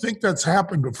 I don't think that's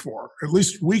happened before. At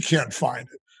least we can't find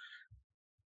it.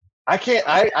 I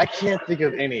can't think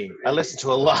of any. I listen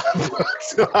to a lot of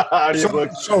books,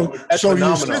 audiobooks. That's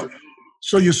phenomenal.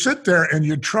 So you sit there and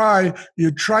you try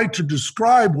to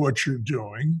describe what you're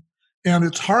doing, and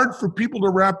it's hard for people to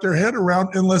wrap their head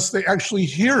around unless they actually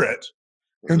hear it.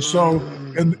 And so,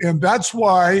 and that's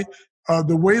why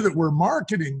the way that we're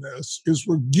marketing this is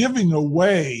we're giving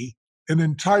away an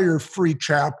entire free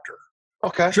chapter.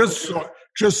 Okay.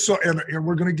 Just so, and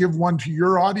we're going to give one to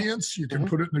your audience. You can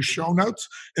put it in the show notes,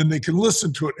 and they can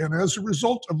listen to it. And as a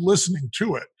result of listening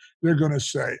to it, they're going to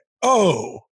say,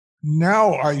 "Oh,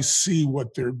 now I see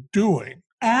what they're doing.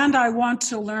 And I want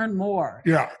to learn more."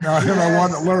 Yeah, and I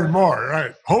want to learn more,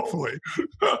 right? Hopefully.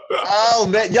 Oh,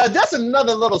 man. Yeah, that's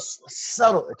another little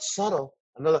subtle. It's subtle.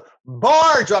 Another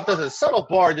bar dropped. There's a subtle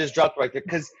bar just dropped right there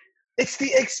because it's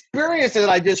the experience that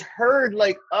I just heard.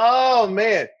 Like, oh,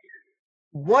 man.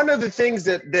 One of the things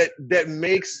that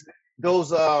makes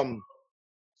those the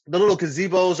little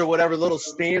gazebos or whatever, little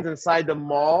stands inside the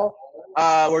mall,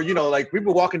 where like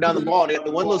people walking down the mall and they have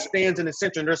the one little stands in the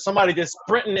center and there's somebody just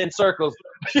sprinting in circles,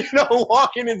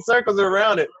 walking in circles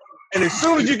around it. And as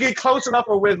soon as you get close enough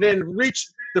or within reach,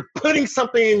 they're putting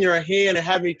something in your hand and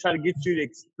having you try to get you to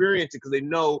experience it because they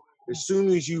know as soon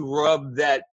as you rub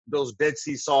those Dead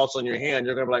Sea salts on your hand,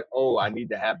 you're gonna be like, oh, I need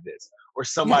to have this, or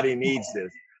somebody needs this.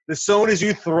 As soon as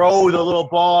you throw the little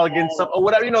ball against something or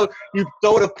whatever, you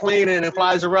throw the plane and it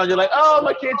flies around, you're like, oh,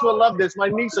 my kids will love this. My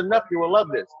niece or nephew will love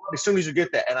this. As soon as you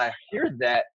get that. And I hear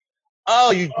that,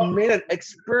 oh, you made an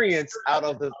experience out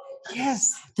of the.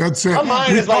 Yes. That's it. My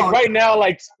mind is like right now,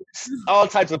 like all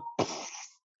types of.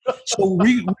 So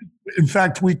in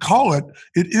fact, we call it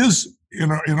is,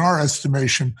 in our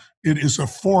estimation, it is a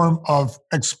form of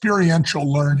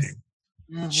experiential learning.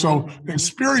 So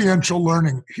experiential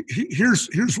learning, here's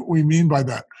what we mean by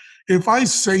that. If I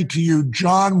say to you,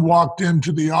 John walked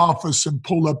into the office and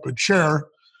pulled up a chair,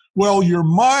 well, your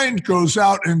mind goes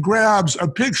out and grabs a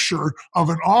picture of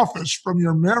an office from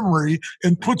your memory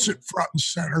and puts it front and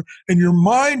center. And your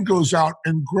mind goes out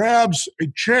and grabs a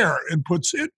chair and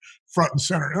puts it front and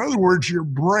center. In other words, your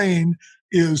brain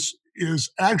is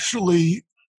actually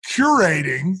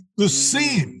curating the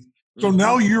scene. So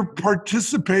now you're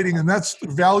participating, and that's the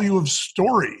value of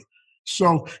story.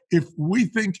 So if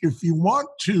you want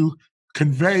to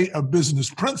convey a business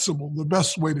principle, the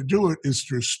best way to do it is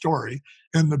through story.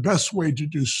 And the best way to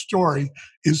do story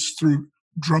is through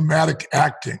dramatic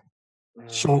acting.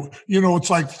 So, it's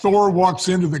like Thor walks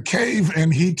into the cave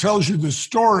and he tells you the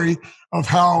story of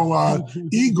how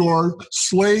Igor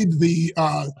slayed the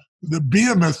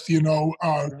behemoth,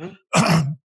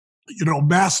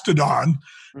 mastodon,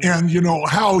 and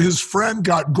how his friend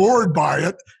got gored by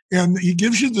it. And he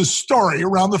gives you the story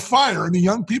around the fire, and the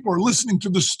young people are listening to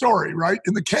the story, right,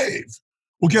 in the cave.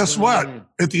 Well, guess what?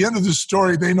 At the end of the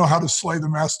story, they know how to slay the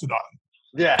mastodon.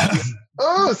 Yeah.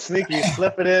 Oh, sneaky,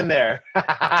 slip it in there.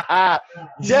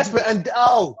 Just, and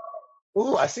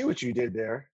I see what you did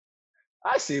there.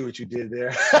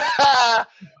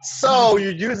 So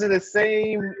you're using the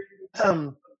same,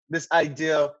 this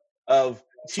idea of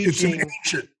teaching.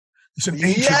 It's an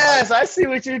ancient. Yes, I see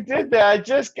what you did there. I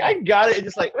got it. And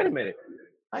just like, wait a minute.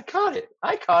 I caught it.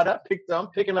 I'm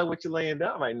picking up what you're laying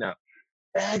down right now.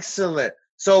 Excellent.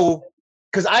 So,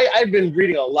 because I've been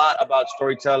reading a lot about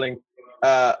storytelling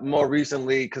more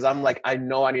recently, because I'm like, I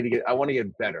want to get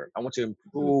better. I want to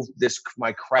improve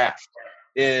my craft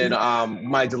in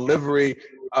my delivery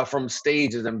from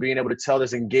stages and being able to tell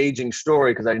this engaging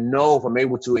story, because I know if I'm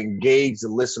able to engage the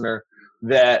listener,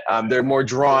 that they're more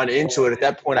drawn into it. At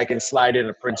that point, I can slide in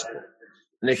a principle,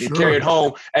 and they can carry it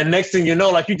home. And next thing you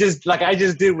know, like I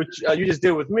just did what you just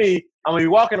did with me, I'm gonna be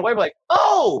walking away like,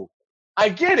 oh, I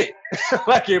get it.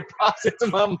 Like it pops into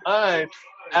my mind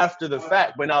after the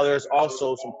fact. But now there's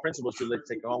also some principles to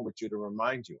take home with you to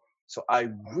remind you. So I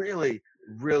really,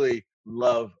 really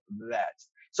love that.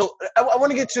 So I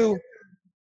want to get to,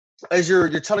 as you're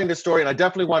telling this story, and we're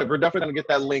definitely going to get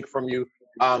that link from you.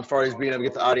 As far as being able to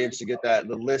get the audience to get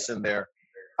the listen there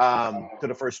to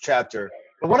the first chapter.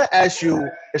 I want to ask you,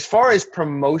 as far as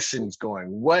promotions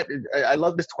going, I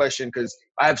love this question because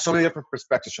I have so many different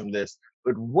perspectives from this,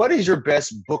 but what is your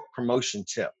best book promotion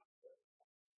tip?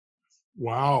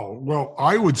 Wow. Well,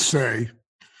 I would say,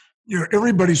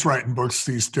 everybody's writing books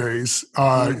these days.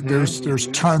 There's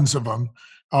tons of them.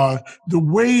 The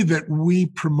way that we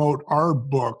promote our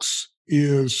books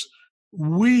is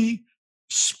we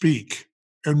speak.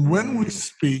 And when we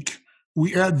speak,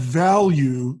 we add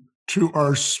value to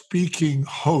our speaking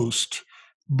host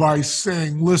by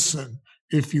saying, listen,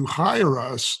 if you hire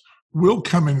us, we'll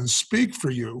come in and speak for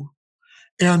you,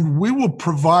 and we will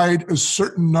provide a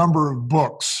certain number of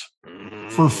books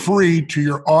for free to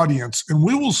your audience, and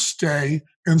we will stay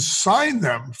and sign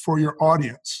them for your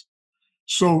audience.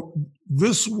 So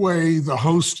this way, the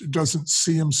host doesn't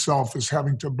see himself as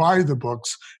having to buy the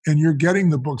books, and you're getting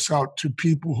the books out to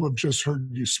people who have just heard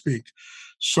you speak.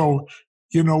 So,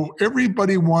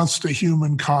 everybody wants the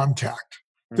human contact.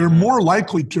 They're more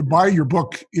likely to buy your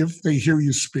book if they hear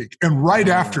you speak, and right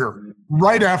after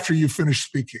you finish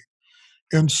speaking.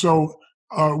 And so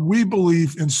we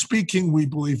believe in speaking. We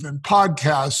believe in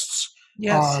podcasts.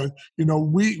 Yes.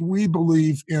 We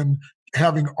believe in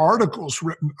having articles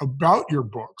written about your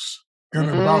books and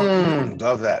about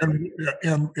love that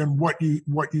and what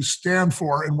you stand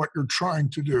for and what you're trying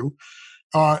to do,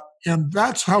 and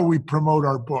that's how we promote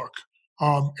our book.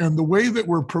 And the way that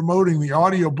we're promoting the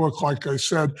audiobook, like I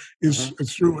said, is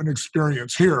through an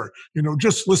experience. Here,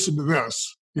 just listen to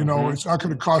this. It's not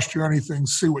going to cost you anything.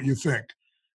 See what you think.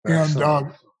 Excellent.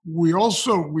 And we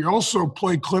also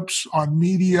play clips on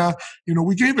media.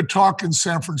 We gave a talk in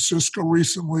San Francisco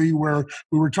recently where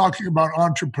we were talking about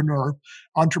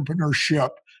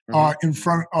entrepreneurship in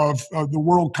front of the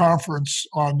World Conference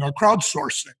on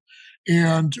crowdsourcing.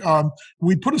 And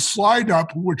we put a slide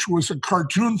up, which was a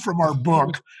cartoon from our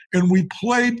book, and we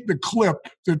played the clip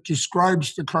that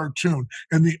describes the cartoon.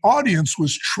 And the audience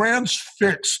was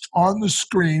transfixed on the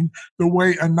screen the way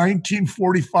a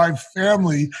 1945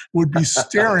 family would be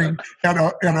staring at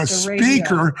a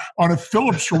speaker on a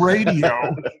Philips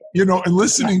radio, and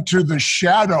listening to The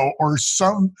Shadow or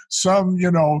some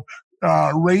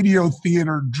radio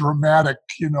theater dramatic,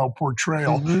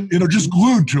 portrayal, just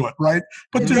glued to it, right?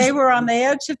 But they were on the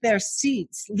edge of their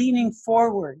seats, leaning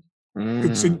forward.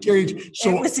 It's engaging.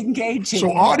 So it was engaging.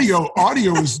 So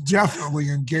audio is definitely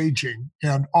engaging,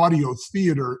 and audio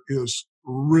theater is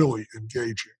really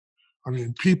engaging. I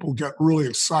mean, people get really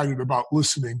excited about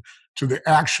listening to the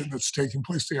action that's taking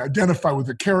place. They identify with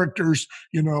the characters.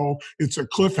 It's a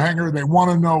cliffhanger. They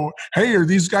want to know, hey, are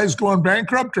these guys going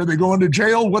bankrupt? Are they going to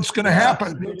jail? What's going to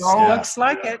happen? Looks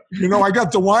like it. I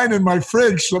got the wine in my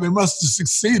fridge, so they must have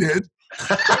succeeded.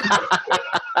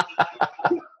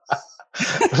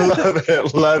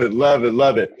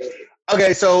 Love it.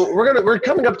 Okay, so we're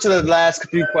coming up to the last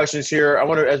few questions here. I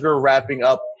want to, as we're wrapping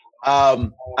up,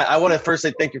 I want to first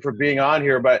say thank you for being on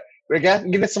here, but we're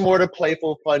giving some more to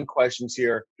playful, fun questions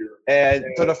here. And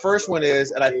so the first one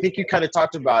is, and I think you kind of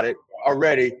talked about it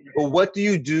already, but what do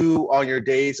you do on your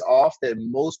days off that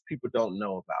most people don't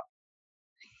know about?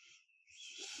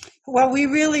 Well, we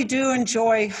really do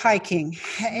enjoy hiking,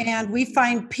 and we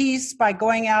find peace by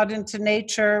going out into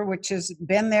nature, which has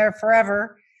been there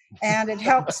forever, and it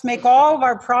helps make all of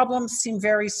our problems seem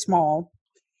very small.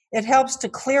 It helps to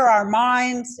clear our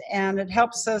minds, and it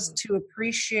helps us to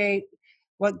appreciate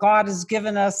what God has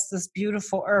given us, this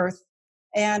beautiful earth.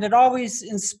 And it always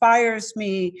inspires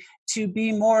me to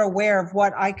be more aware of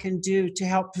what I can do to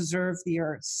help preserve the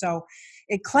earth. So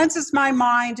it cleanses my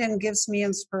mind and gives me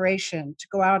inspiration to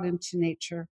go out into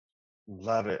nature.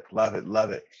 Love it.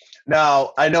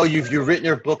 Now, I know you've written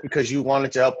your book because you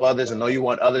wanted to help others. I know you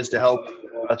want others to help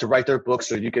to write their books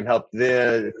so you can help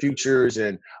their futures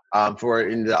and for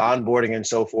in the onboarding and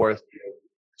so forth.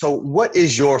 So what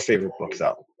is your favorite book,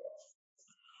 though?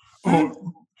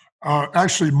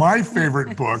 Actually, my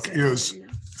favorite book is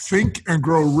Think and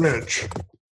Grow Rich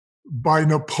by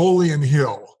Napoleon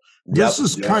Hill. This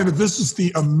is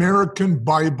the American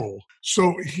Bible.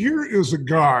 So here is a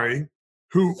guy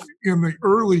who in the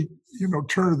early,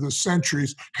 turn of the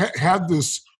centuries had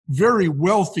this very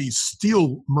wealthy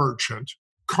steel merchant,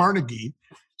 Carnegie,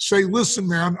 say, listen,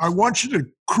 man, I want you to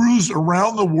cruise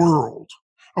around the world.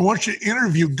 I want you to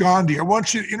interview Gandhi. I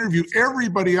want you to interview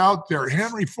everybody out there,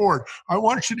 Henry Ford. I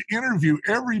want you to interview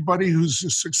everybody who's a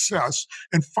success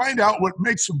and find out what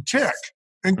makes them tick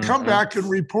and come back and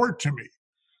report to me.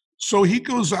 So he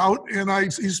goes out and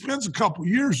he spends a couple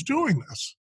years doing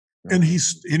this. And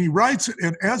he writes it.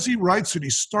 And as he writes it, he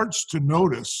starts to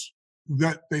notice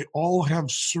that they all have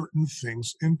certain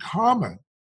things in common.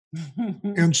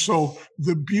 And so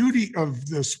the beauty of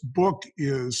this book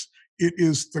is it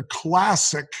is the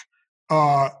classic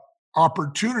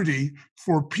opportunity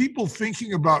for people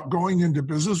thinking about going into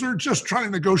business or just trying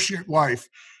to negotiate life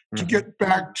to get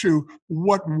back to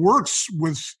what works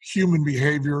with human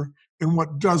behavior and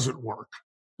what doesn't work.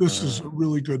 This is a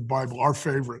really good Bible, our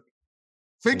favorite.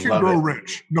 Think and Grow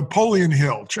Rich, Napoleon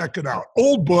Hill. Check it out.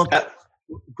 Old book,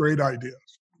 great ideas.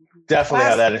 Definitely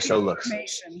how that show looks.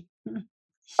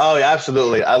 Oh, yeah,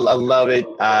 absolutely. I love it.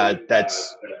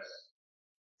 That's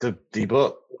the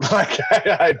book. Like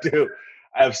I do.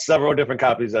 I have several different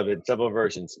copies of it, several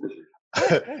versions.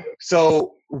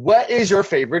 So what is your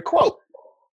favorite quote?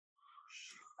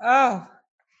 Oh,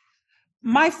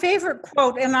 my favorite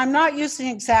quote, and I'm not using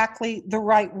exactly the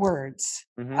right words,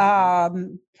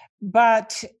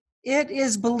 but it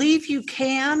is believe you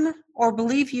can or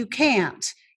believe you can't.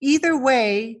 Either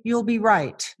way, you'll be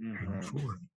right.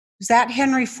 Is that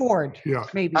Henry Ford? Yeah.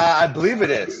 Maybe. I believe it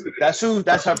is. That's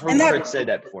how Ford said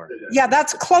that before. Yeah,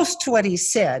 that's close to what he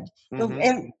said.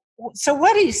 And so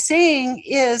what he's saying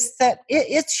is that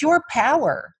it's your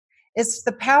power. It's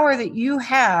the power that you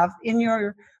have in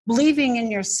your believing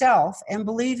in yourself and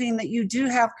believing that you do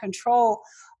have control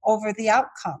over the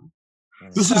outcome.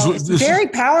 It's a very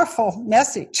powerful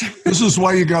message. This is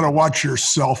why you got to watch your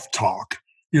self-talk.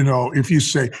 If you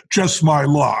say, just my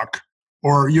luck,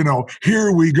 or,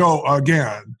 here we go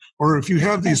again, or if you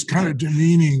have these kind of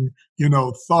demeaning,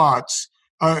 thoughts,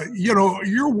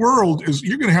 your world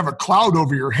you're going to have a cloud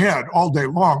over your head all day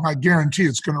long. I guarantee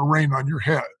it's going to rain on your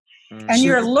head. And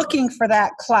you're looking for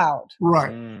that cloud.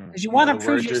 Right. Because you want to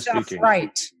prove yourself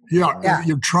right. Yeah.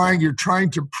 You're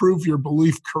trying to prove your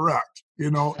belief correct,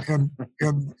 and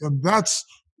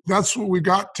that's what we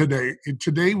got today.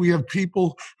 Today we have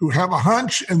people who have a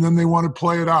hunch and then they want to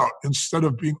play it out instead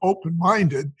of being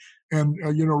open-minded and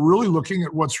really looking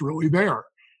at what's really there.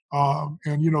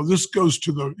 And this goes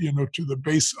to the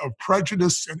base of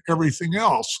prejudice and everything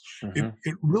else.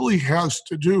 It really has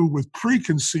to do with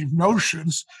preconceived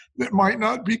notions that might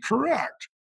not be correct.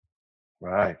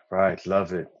 Right.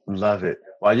 Love it.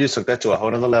 Well, you took that to a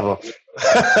whole other level.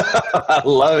 I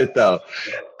love it, though.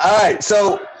 All right.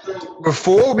 So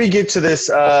before we get to this,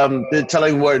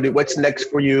 telling what's next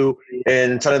for you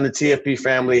and telling the TFP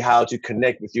family how to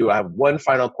connect with you, I have one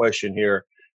final question here.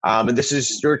 And this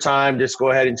is your time. Just go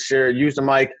ahead and share. Use the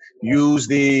mic. Use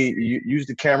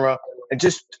the camera, and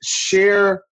just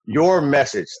share your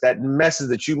message, that message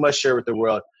that you must share with the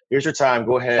world. Here's your time.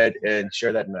 Go ahead and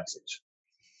share that message.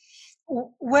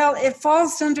 Well, it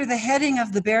falls under the heading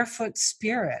of the Barefoot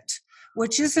Spirit,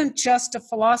 which isn't just a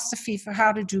philosophy for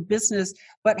how to do business,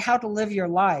 but how to live your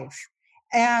life.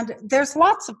 And there's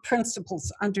lots of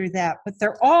principles under that, but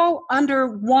they're all under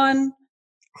one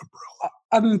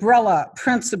umbrella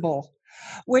principle,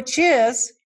 which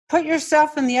is put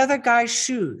yourself in the other guy's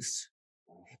shoes.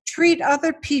 Treat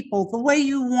other people the way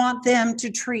you want them to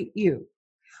treat you.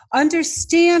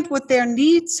 Understand what their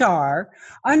needs are.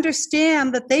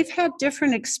 Understand that they've had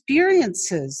different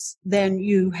experiences than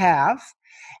you have.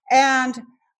 And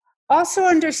also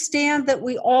understand that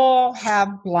we all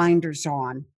have blinders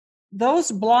on.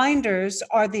 Those blinders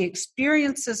are the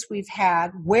experiences we've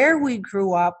had, where we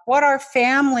grew up, what our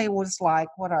family was like,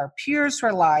 what our peers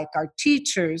were like, our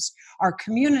teachers, our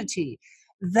community.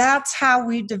 That's how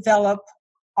we develop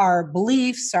our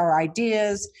beliefs, our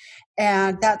ideas,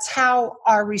 and that's how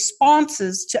our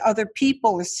responses to other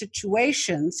people or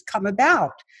situations come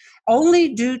about, only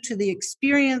due to the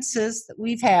experiences that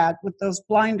we've had with those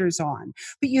blinders on.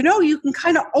 But you can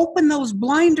kind of open those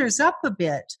blinders up a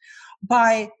bit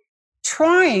by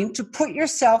trying to put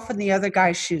yourself in the other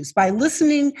guy's shoes, by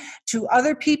listening to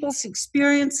other people's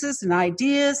experiences and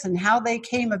ideas and how they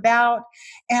came about.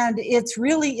 And it's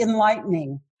really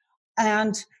enlightening.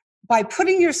 And by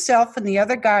putting yourself in the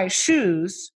other guy's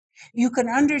shoes, you can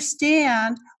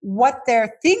understand what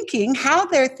they're thinking, how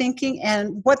they're thinking,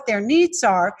 and what their needs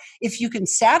are. If you can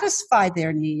satisfy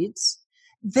their needs,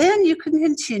 then you can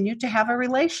continue to have a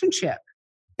relationship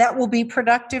that will be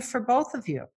productive for both of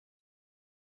you.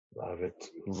 Love it.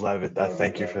 Love it.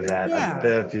 Thank you for that.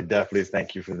 Yeah. Definitely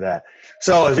thank you for that.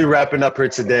 So as we're wrapping up here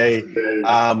today,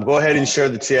 go ahead and share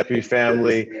the TFP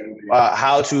family,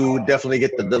 how to definitely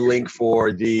get the link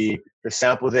for the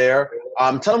sample there.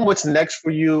 Tell them what's next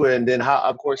for you, and then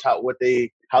how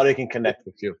they can connect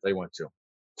with you if they want to.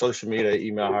 Social media,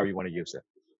 email, however you want to use it.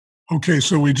 Okay,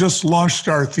 so we just launched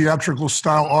our theatrical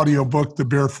style audiobook, The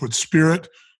Barefoot Spirit.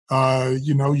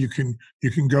 You can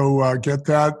go get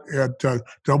that at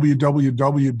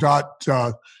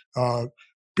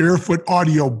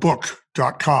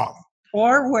www.barefootaudiobook.com.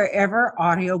 Or wherever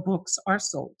audiobooks are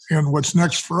sold. And what's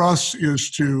next for us is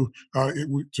to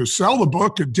sell the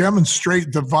book and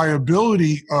demonstrate the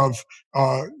viability of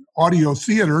audio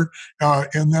theater,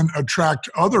 and then attract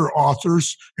other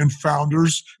authors and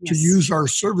founders to use our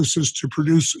services to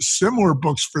produce similar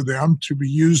books for them, to be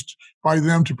used by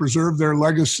them to preserve their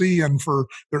legacy and for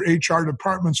their HR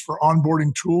departments for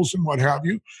onboarding tools and what have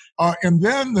you. And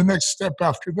then the next step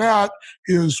after that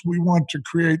is we want to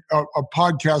create a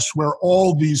podcast where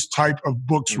all these type of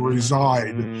books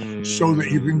reside, so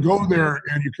that you can go there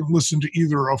and you can listen to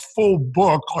either a full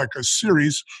book like a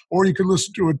series, or you can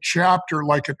listen to a chapter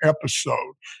like an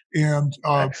episode. And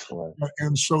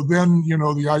so then,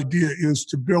 the idea is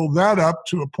to build that up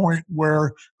to a point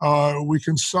where we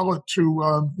can sell it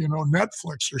to,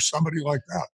 Netflix or somebody like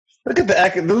that. Look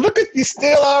at you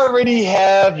still already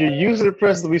have, you're using the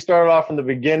principle we started off from the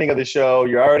beginning of the show.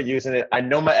 You're already using it. I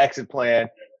know my exit plan,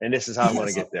 and this is how I'm going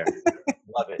to get there.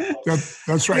 Love it.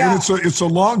 That's right. Yeah. And it's a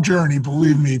long journey,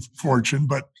 believe me, Fortune,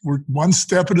 but we're one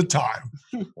step at a time.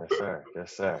 Yes, sir.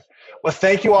 Yes, sir. Well,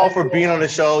 thank you all for being on the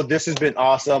show. This has been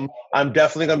awesome. I'm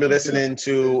definitely going to be listening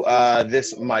to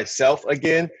this myself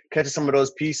again, catching some of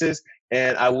those pieces.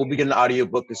 And I will be getting the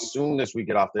audiobook as soon as we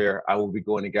get off there. I will be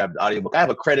going to grab the audiobook. I have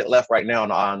a credit left right now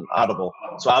on Audible,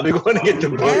 so I'll be going to get the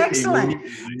book. Excellent.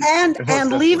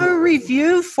 And leave a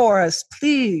review for us,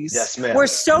 please. Yes, ma'am. We're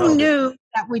so new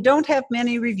that we don't have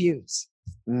many reviews.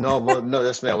 No,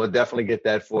 yes, ma'am. We'll definitely get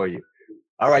that for you.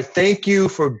 All right. Thank you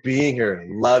for being here.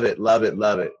 Love it, love it,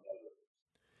 love it.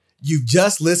 You've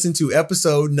just listened to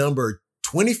episode number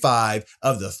 25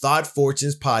 of the Thought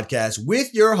Fortunes podcast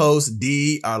with your host,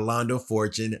 D. Orlando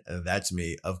Fortune. That's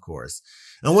me, of course.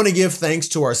 I want to give thanks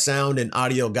to our sound and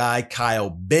audio guy, Kyle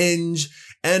Benge,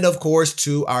 and of course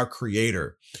to our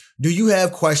creator. Do you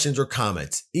have questions or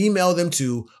comments? Email them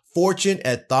to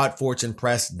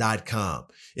fortune@thoughtfortunepress.com.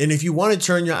 And if you want to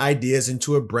turn your ideas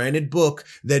into a branded book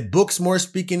that books more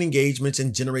speaking engagements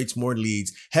and generates more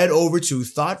leads, head over to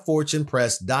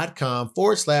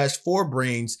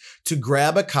thoughtfortunepress.com/4brains to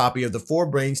grab a copy of the 4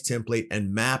 Brains template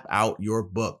and map out your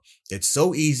book. It's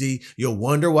so easy, you'll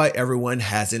wonder why everyone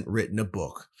hasn't written a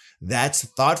book. That's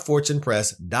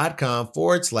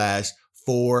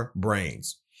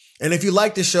thoughtfortunepress.com/4brains. And if you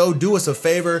like the show, do us a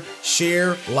favor,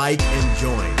 share, like, and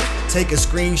join. Take a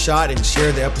screenshot and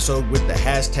share the episode with the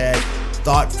hashtag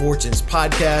Thought Fortunes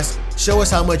podcast. Show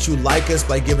us how much you like us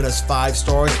by giving us 5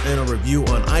 stars and a review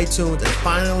on iTunes. And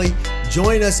finally,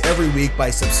 join us every week by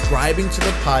subscribing to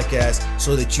the podcast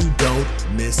so that you don't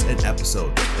miss an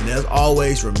episode. And as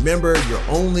always, remember, you're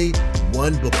only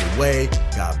one book away.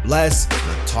 God bless, and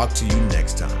I'll talk to you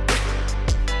next time.